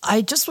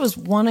I just was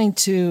wanting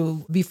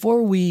to,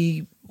 before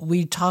we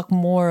talk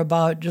more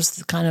about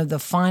just kind of the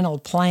final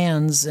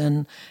plans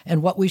and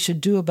what we should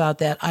do about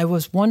that, I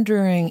was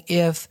wondering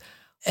if,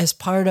 as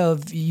part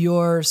of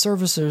your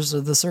services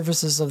or the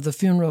services of the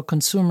Funeral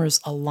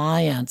Consumers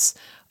Alliance,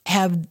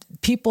 have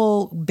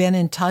people been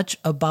in touch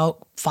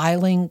about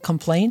filing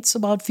complaints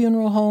about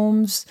funeral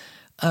homes?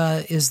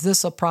 Is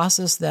this a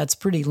process that's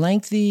pretty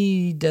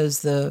lengthy?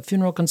 Does the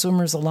Funeral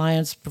Consumers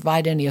Alliance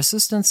provide any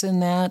assistance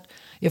in that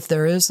if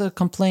there is a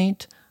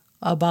complaint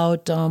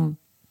about,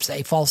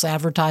 say, false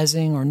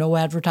advertising or no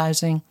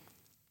advertising?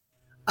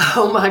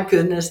 Oh my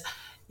goodness.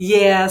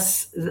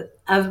 Yes,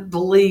 I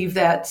believe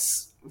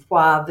that's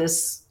why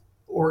this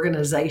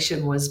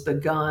organization was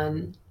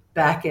begun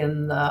back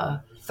in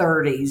the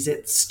 30s.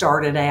 It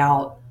started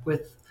out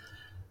with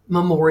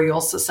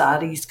memorial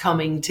societies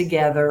coming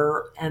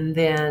together and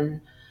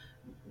then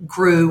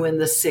grew in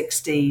the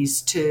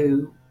 60s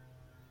to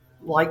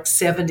like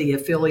 70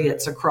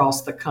 affiliates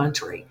across the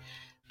country.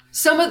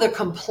 Some of the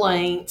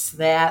complaints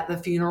that the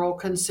Funeral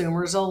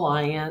Consumers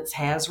Alliance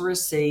has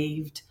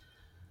received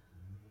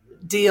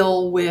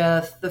deal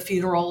with the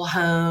funeral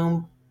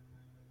home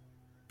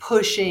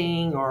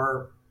pushing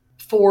or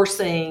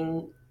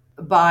forcing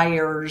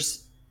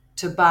buyers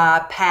to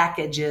buy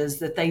packages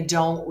that they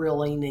don't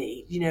really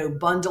need,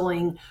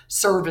 bundling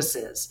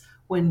services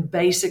when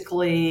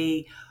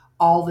basically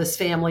all this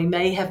family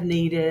may have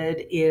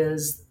needed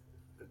is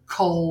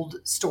cold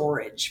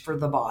storage for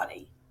the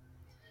body.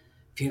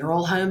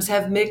 Funeral homes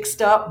have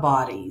mixed up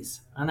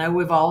bodies. I know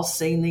we've all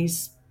seen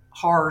these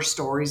horror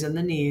stories in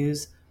the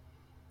news,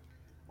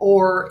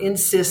 or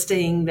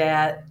insisting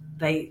that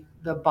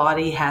the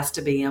body has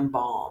to be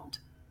embalmed.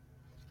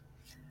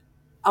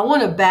 I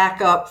want to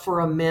back up for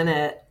a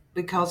minute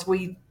because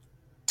we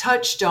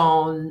touched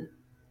on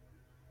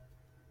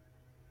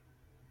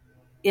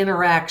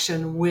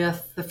interaction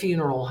with the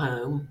funeral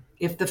home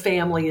if the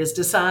family is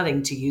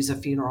deciding to use a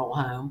funeral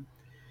home.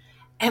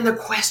 And the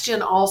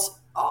question also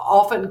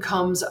often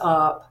comes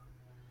up,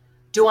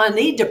 do I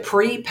need to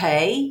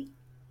prepay?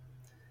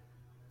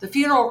 The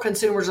Funeral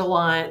Consumers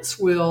Alliance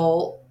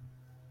will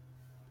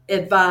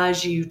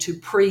advise you to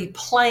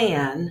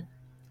pre-plan,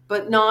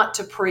 but not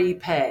to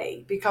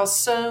prepay, because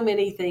so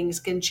many things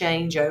can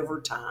change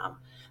over time.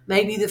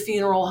 Maybe the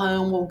funeral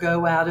home will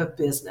go out of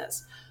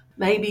business.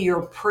 Maybe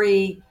you're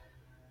pre-paying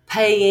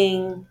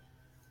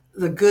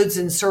the goods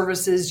and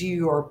services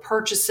you are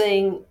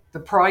purchasing. The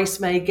price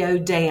may go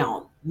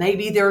down.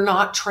 Maybe they're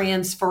not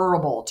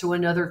transferable to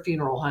another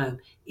funeral home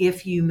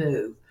if you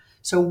move.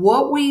 So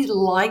what we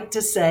like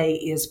to say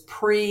is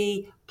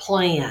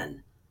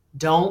pre-plan.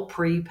 Don't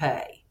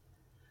prepay.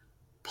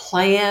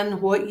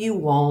 Plan what you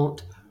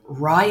want,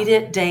 write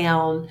it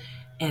down,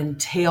 and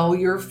tell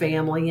your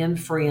family and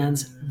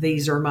friends,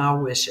 these are my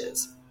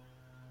wishes.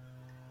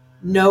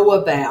 Know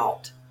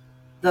about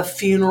the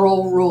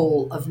Funeral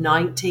Rule of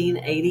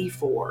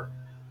 1984,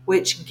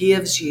 which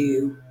gives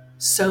you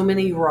so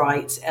many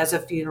rights as a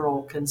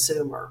funeral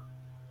consumer.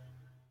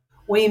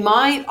 We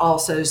might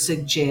also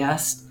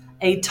suggest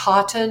a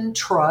Totten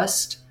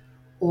Trust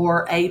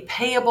or a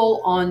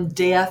payable on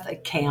death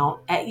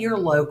account at your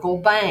local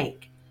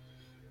bank.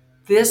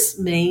 This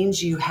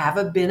means you have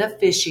a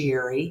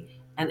beneficiary,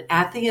 and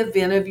at the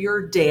event of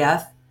your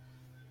death,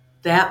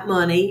 that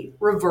money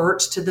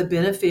reverts to the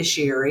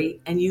beneficiary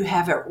and you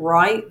have it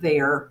right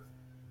there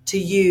to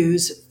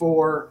use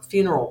for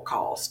funeral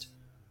cost.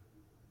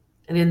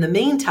 And in the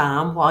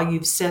meantime, while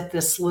you've set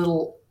this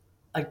little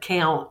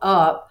account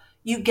up,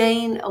 you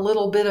gain a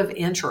little bit of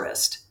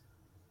interest.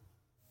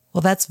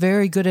 Well, that's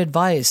very good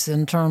advice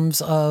in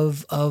terms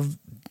of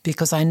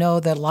because I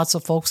know that lots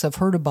of folks have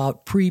heard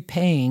about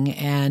prepaying,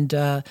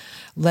 and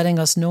letting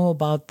us know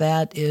about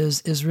that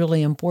is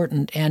really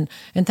important. And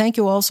thank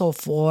you also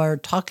for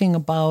talking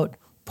about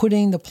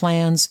putting the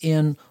plans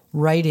in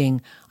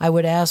writing. I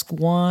would ask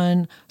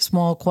one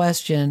small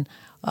question.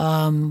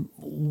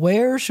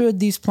 Where should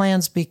these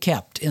plans be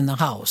kept in the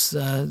house?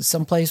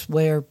 Someplace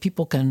where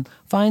people can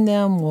find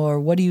them,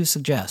 or what do you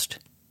suggest?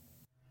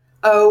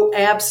 Oh,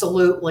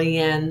 absolutely.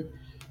 And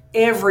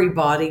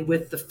everybody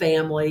with the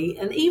family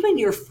and even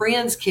your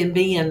friends can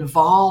be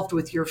involved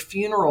with your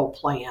funeral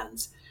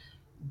plans.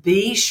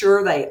 Be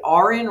sure they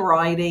are in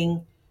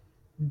writing.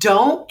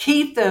 Don't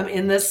keep them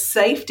in the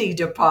safety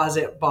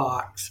deposit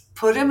box.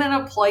 Put them in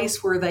a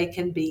place where they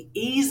can be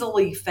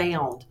easily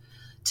found.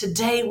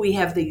 Today we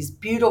have these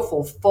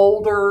beautiful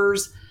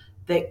folders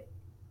that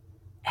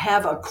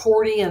have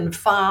accordion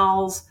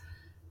files.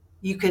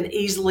 You can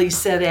easily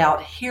set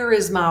out, here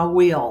is my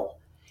will.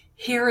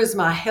 Here is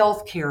my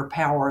healthcare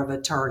power of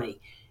attorney.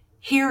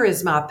 Here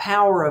is my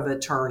power of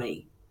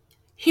attorney.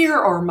 Here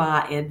are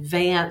my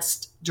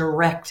advanced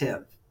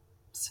directives.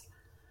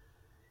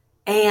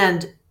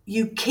 And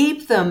you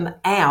keep them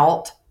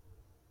out.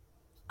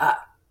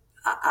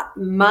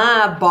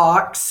 My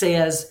box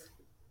says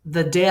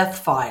the death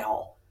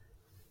file.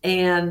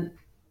 And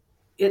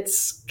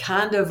it's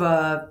kind of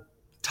a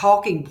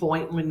talking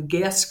point when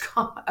guests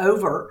come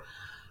over,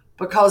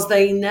 because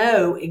they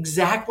know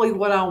exactly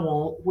what I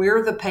want,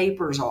 where the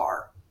papers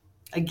are.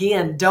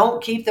 Again,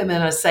 don't keep them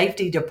in a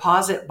safety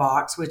deposit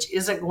box, which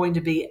isn't going to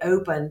be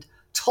opened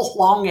till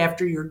long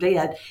after you're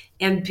dead,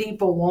 and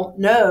people won't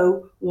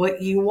know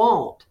what you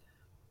want.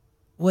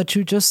 What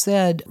you just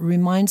said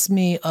reminds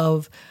me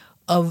of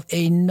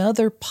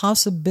another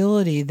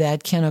possibility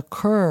that can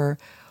occur.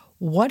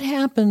 What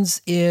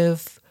happens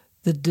if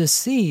the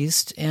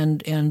deceased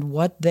and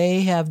what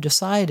they have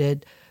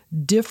decided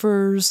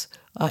differs,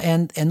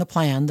 and the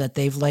plan that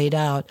they've laid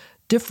out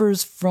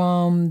differs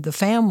from the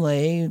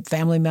family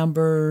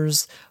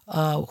members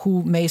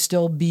who may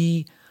still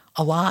be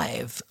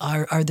alive?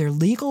 Are there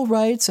legal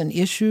rights and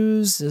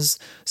issues? Is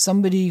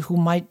somebody who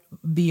might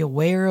be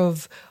aware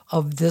of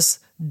this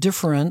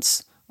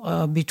difference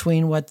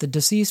between what the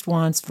deceased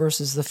wants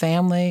versus the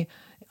family?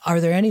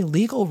 Are there any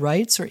legal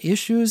rights or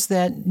issues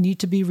that need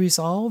to be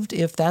resolved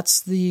if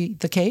that's the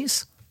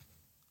case?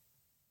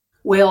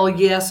 Well,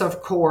 yes,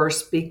 of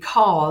course,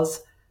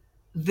 because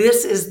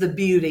this is the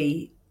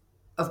beauty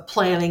of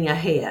planning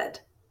ahead.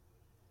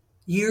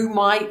 You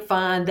might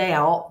find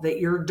out that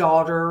your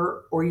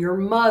daughter or your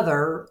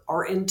mother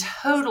are in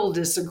total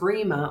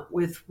disagreement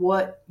with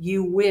what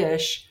you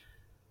wish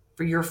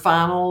for your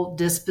final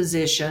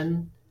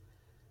disposition.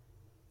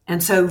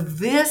 And so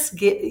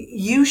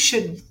you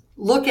should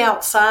look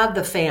outside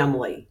the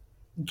family.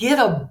 Get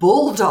a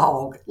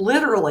bulldog,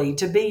 literally,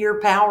 to be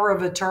your power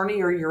of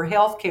attorney or your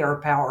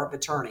healthcare power of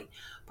attorney.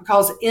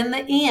 Because in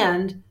the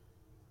end,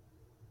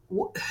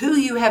 who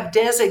you have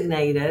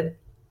designated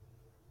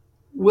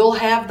will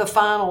have the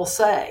final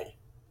say.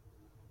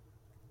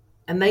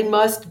 And they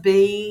must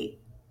be,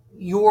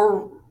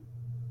 your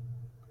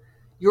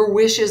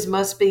wishes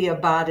must be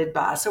abided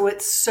by. So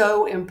it's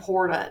so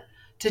important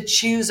to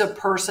choose a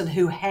person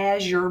who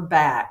has your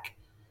back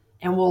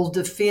and will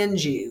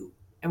defend you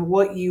and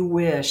what you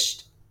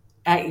wished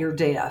at your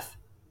death.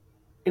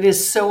 It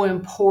is so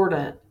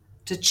important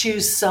to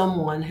choose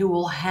someone who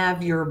will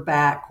have your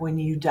back when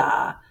you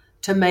die,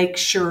 to make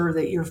sure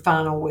that your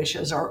final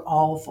wishes are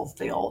all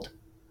fulfilled.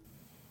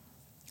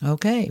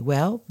 Okay,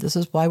 well, this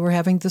is why we're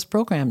having this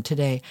program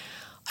today.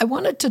 I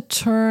wanted to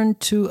turn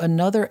to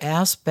another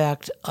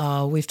aspect.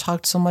 We've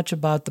talked so much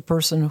about the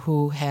person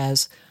who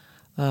has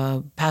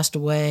passed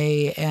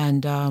away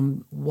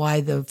and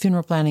why the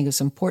funeral planning is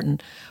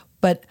important.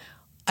 But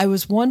I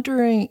was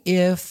wondering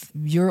if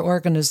your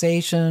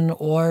organization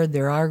or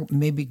there are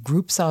maybe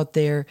groups out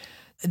there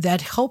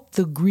that help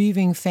the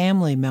grieving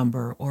family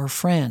member or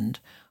friend.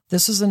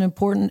 This is an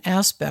important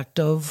aspect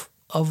of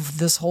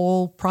this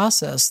whole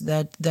process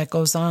that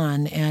goes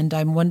on, and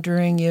I'm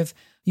wondering if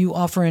you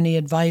offer any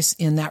advice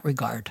in that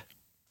regard.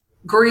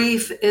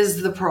 Grief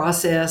is the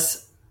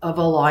process of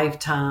a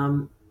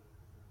lifetime,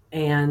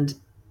 and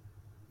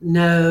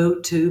no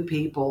two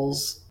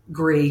people's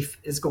grief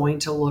is going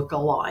to look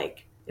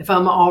alike. If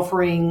I'm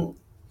offering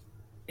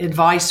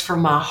advice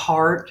from my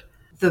heart,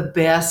 the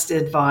best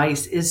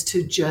advice is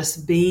to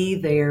just be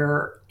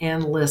there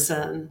and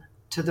listen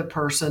to the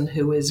person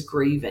who is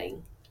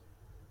grieving.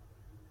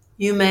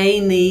 You may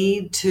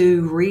need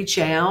to reach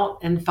out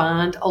and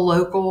find a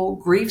local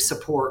grief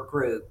support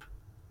group.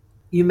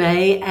 You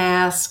may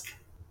ask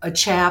a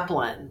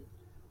chaplain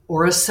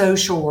or a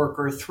social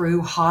worker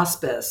through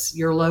hospice,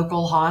 your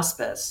local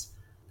hospice,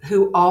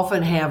 who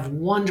often have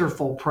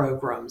wonderful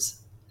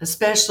programs,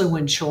 especially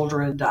when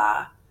children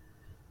die,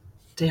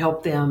 to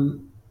help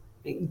them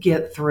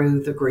get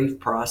through the grief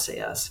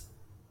process.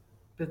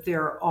 But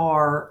there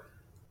are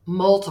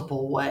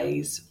multiple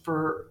ways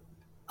for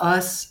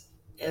us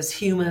as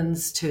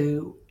humans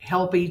to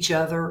help each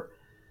other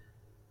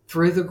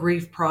through the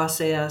grief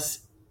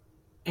process.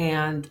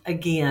 And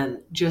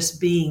again, just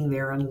being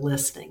there and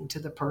listening to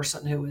the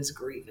person who is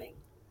grieving.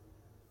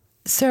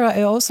 Sara,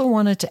 I also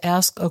wanted to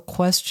ask a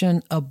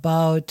question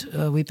about,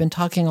 we've been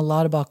talking a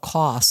lot about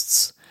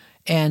costs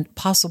and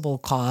possible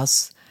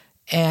costs,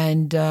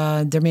 and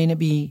there may not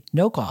be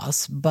no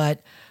costs,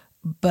 but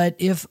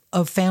if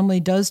a family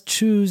does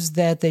choose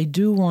that they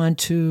do want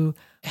to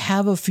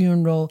have a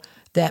funeral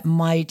that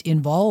might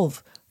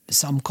involve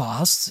some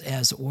costs,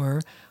 as it were,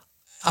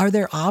 are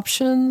there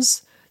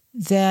options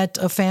that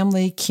a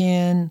family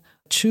can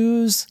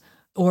choose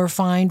or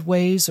find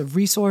ways of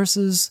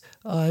resources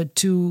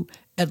to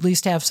at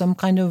least have some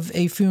kind of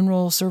a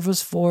funeral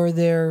service for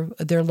their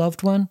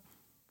loved one?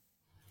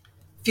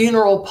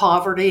 Funeral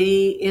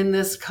poverty in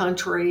this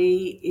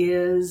country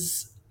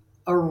is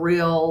a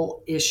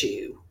real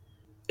issue.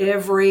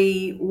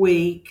 Every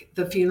week,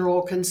 the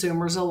Funeral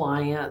Consumers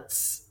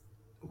Alliance,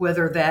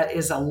 whether that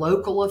is a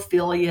local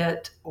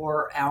affiliate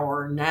or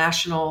our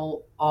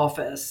national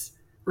office,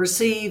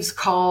 receives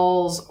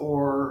calls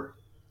or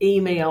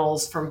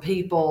emails from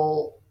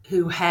people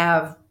who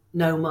have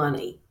no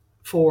money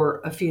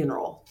for a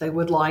funeral. They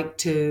would like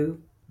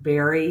to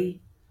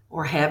bury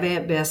or have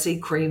Aunt Bessie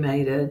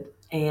cremated,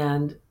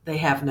 and they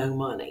have no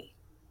money.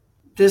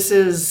 This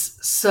is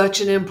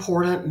such an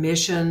important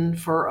mission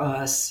for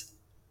us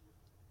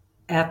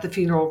at the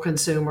Funeral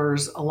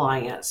Consumers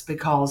Alliance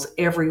because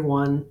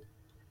everyone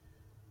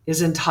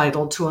is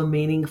entitled to a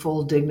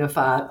meaningful,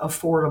 dignified,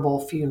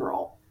 affordable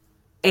funeral.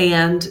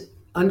 And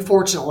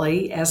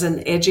unfortunately, as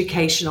an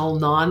educational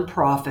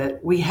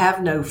nonprofit, we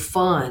have no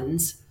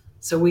funds,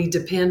 so we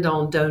depend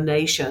on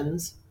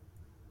donations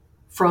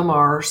from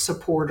our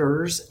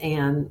supporters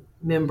and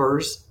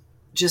members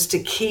just to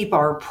keep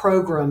our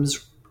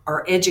programs,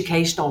 our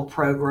educational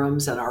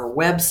programs and our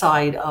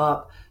website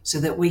up so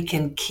that we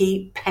can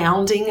keep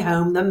pounding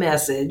home the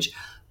message.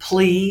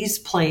 Please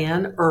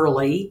plan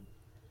early.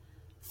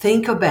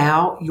 Think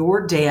about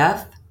your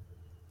death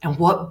and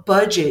what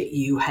budget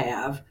you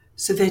have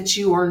so that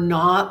you are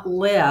not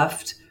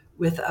left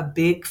with a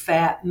big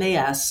fat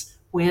mess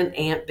when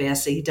Aunt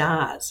Bessie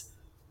dies.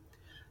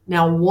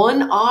 Now,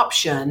 one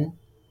option,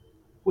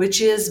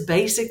 which is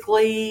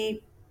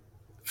basically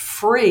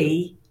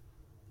free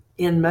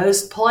in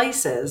most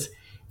places,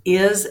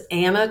 is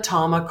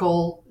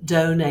anatomical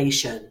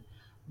donation.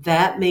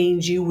 That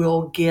means you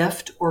will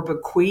gift or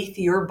bequeath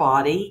your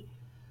body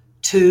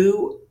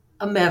to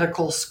a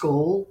medical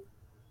school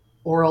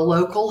or a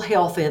local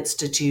health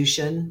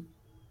institution,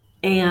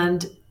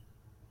 and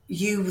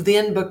you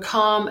then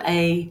become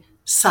a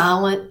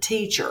silent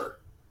teacher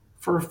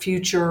for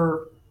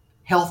future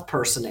health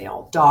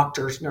personnel,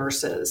 doctors,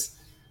 nurses,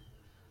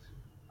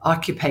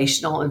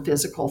 occupational and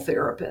physical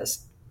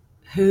therapists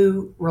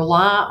who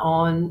rely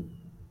on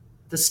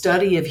the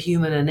study of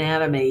human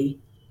anatomy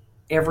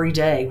every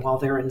day while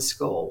they're in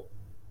school.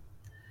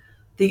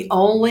 The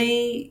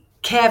only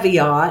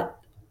caveat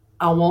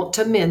I want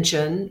to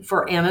mention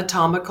for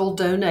anatomical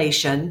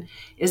donation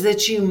is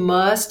that you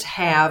must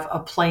have a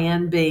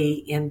plan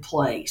B in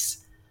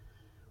place.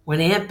 When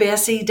Aunt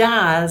Bessie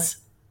dies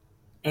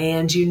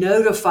and you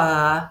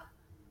notify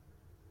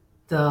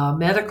the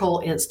medical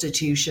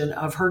institution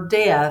of her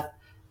death,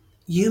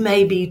 you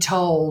may be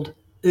told,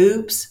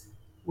 oops,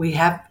 we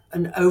have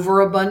an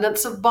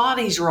overabundance of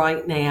bodies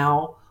right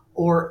now,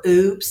 or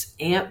oops,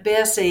 Aunt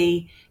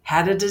Bessie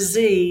had a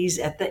disease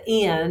at the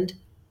end,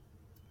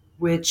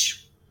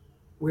 which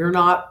we're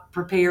not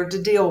prepared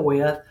to deal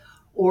with,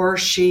 or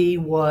she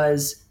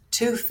was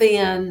too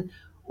thin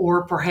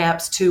or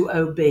perhaps too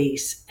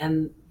obese.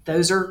 And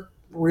those are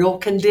real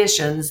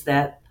conditions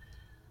that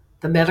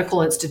the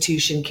medical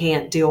institution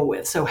can't deal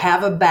with. So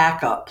have a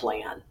backup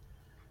plan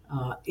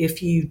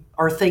if you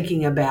are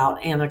thinking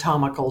about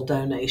anatomical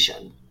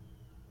donation.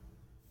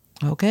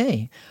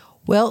 Okay.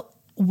 Well,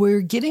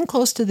 we're getting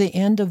close to the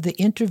end of the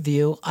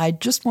interview. I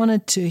just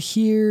wanted to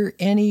hear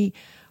any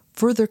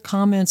further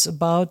comments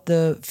about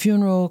the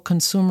Funeral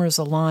Consumers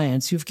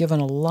Alliance. You've given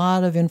a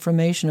lot of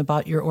information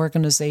about your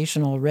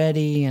organization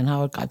already and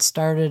how it got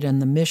started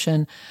and the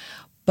mission,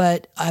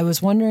 but I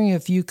was wondering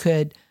if you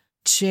could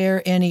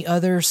share any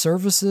other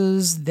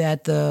services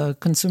that the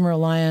Consumer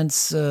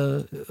Alliance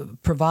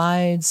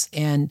provides.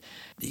 And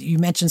you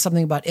mentioned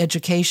something about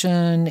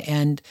education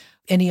and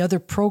any other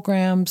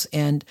programs,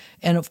 and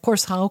of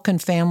course, how can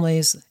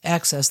families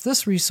access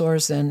this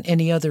resource and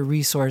any other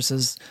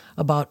resources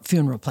about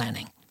funeral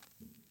planning?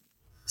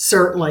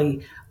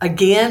 Certainly.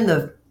 Again,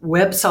 the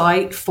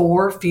website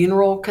for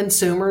Funeral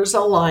Consumers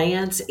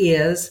Alliance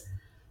is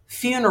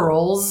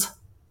funerals.org.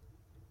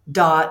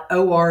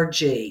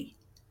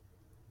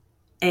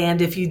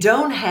 And if you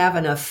don't have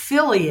an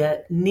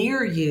affiliate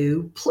near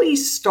you,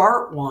 please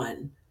start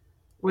one.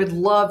 We'd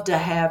love to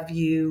have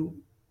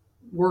you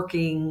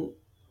working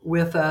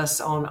with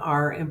us on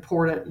our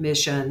important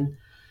mission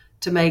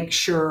to make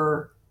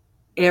sure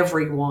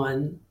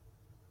everyone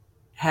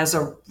has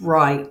a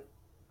right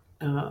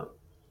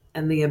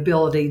and the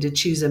ability to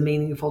choose a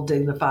meaningful,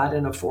 dignified,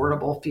 and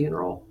affordable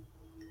funeral.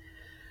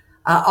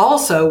 I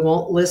also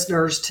want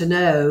listeners to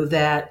know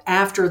that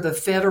after the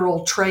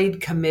Federal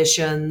Trade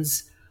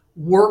Commission's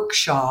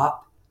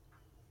workshop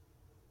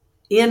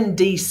in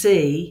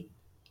D.C.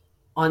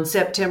 on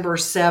September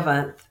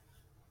 7th,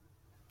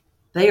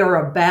 they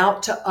are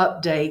about to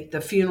update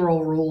the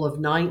Funeral Rule of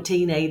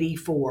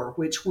 1984,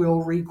 which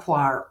will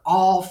require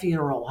all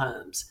funeral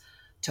homes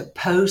to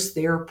post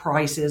their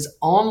prices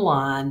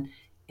online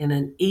in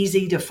an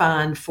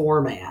easy-to-find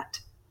format.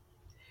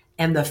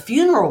 And the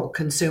Funeral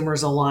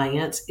Consumers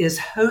Alliance is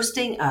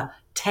hosting a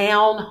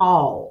town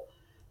hall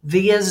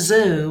via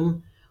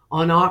Zoom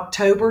on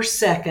October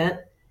 2nd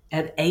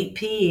at 8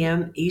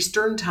 p.m.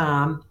 Eastern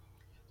Time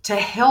to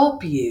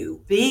help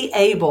you be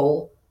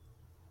able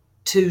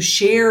to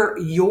share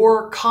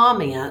your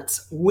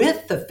comments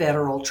with the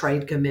Federal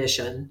Trade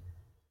Commission,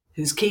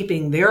 who's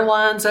keeping their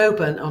lines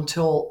open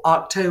until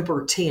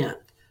October 10th.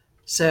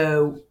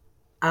 So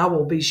I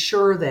will be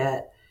sure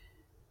that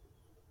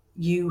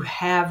you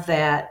have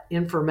that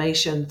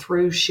information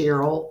through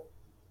Cheryl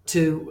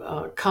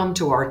to come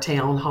to our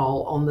town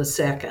hall on the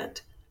 2nd.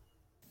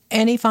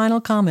 Any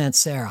final comments,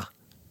 Sarah?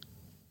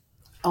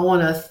 I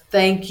want to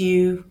thank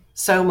you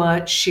so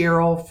much,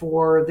 Cheryl,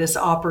 for this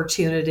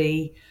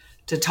opportunity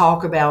to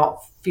talk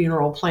about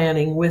funeral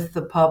planning with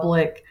the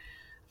public.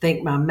 I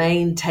think my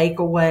main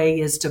takeaway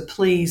is to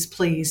please,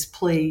 please,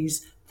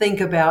 please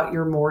think about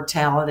your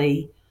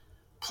mortality,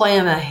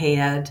 plan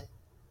ahead,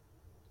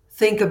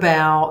 think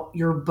about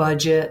your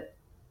budget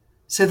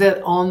so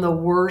that on the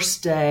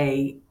worst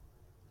day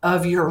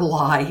of your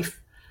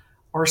life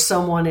or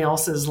someone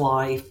else's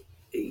life,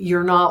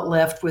 you're not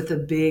left with a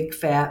big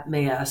fat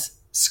mess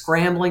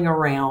scrambling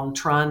around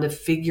trying to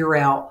figure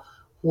out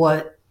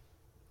what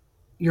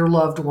your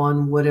loved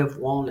one would have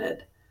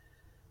wanted.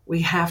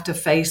 We have to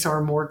face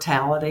our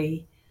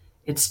mortality.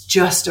 It's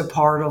just a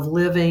part of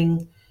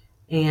living.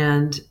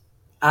 And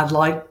I'd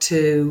like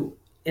to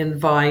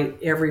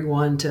invite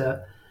everyone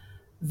to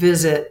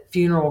visit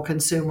Funeral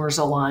Consumers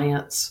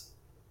Alliance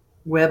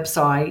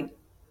website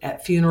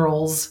at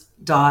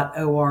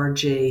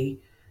funerals.org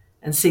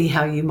and see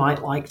how you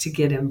might like to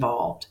get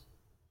involved.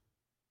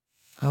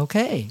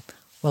 Okay.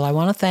 Well, I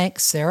want to thank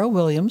Sara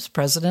Williams,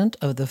 president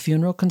of the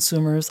Funeral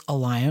Consumers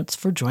Alliance,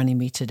 for joining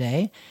me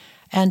today.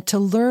 And to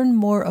learn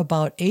more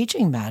about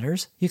Aging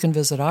Matters, you can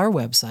visit our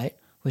website,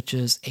 which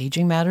is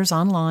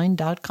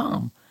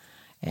agingmattersonline.com.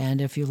 And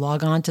if you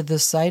log on to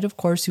this site, of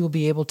course, you will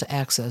be able to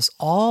access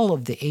all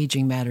of the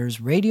Aging Matters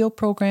radio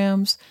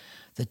programs,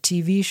 the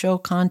TV show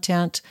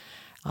content,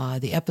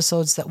 the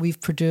episodes that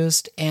we've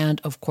produced, and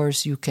of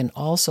course, you can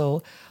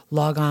also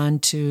log on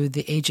to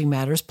the Aging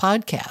Matters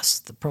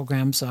podcast. The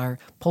programs are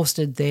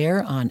posted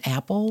there on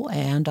Apple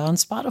and on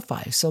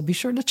Spotify, so be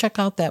sure to check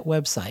out that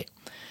website.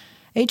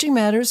 Aging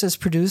Matters is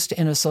produced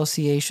in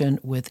association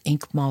with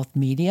Inkmouth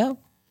Media,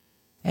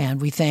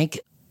 and we thank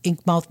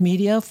Inkmouth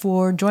Media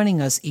for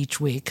joining us each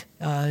week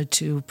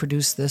to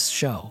produce this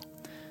show.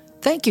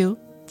 Thank you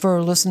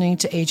for listening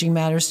to Aging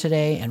Matters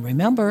today, and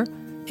remember,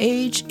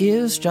 age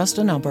is just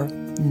a number,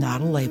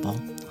 not a label.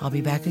 I'll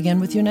be back again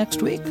with you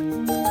next week.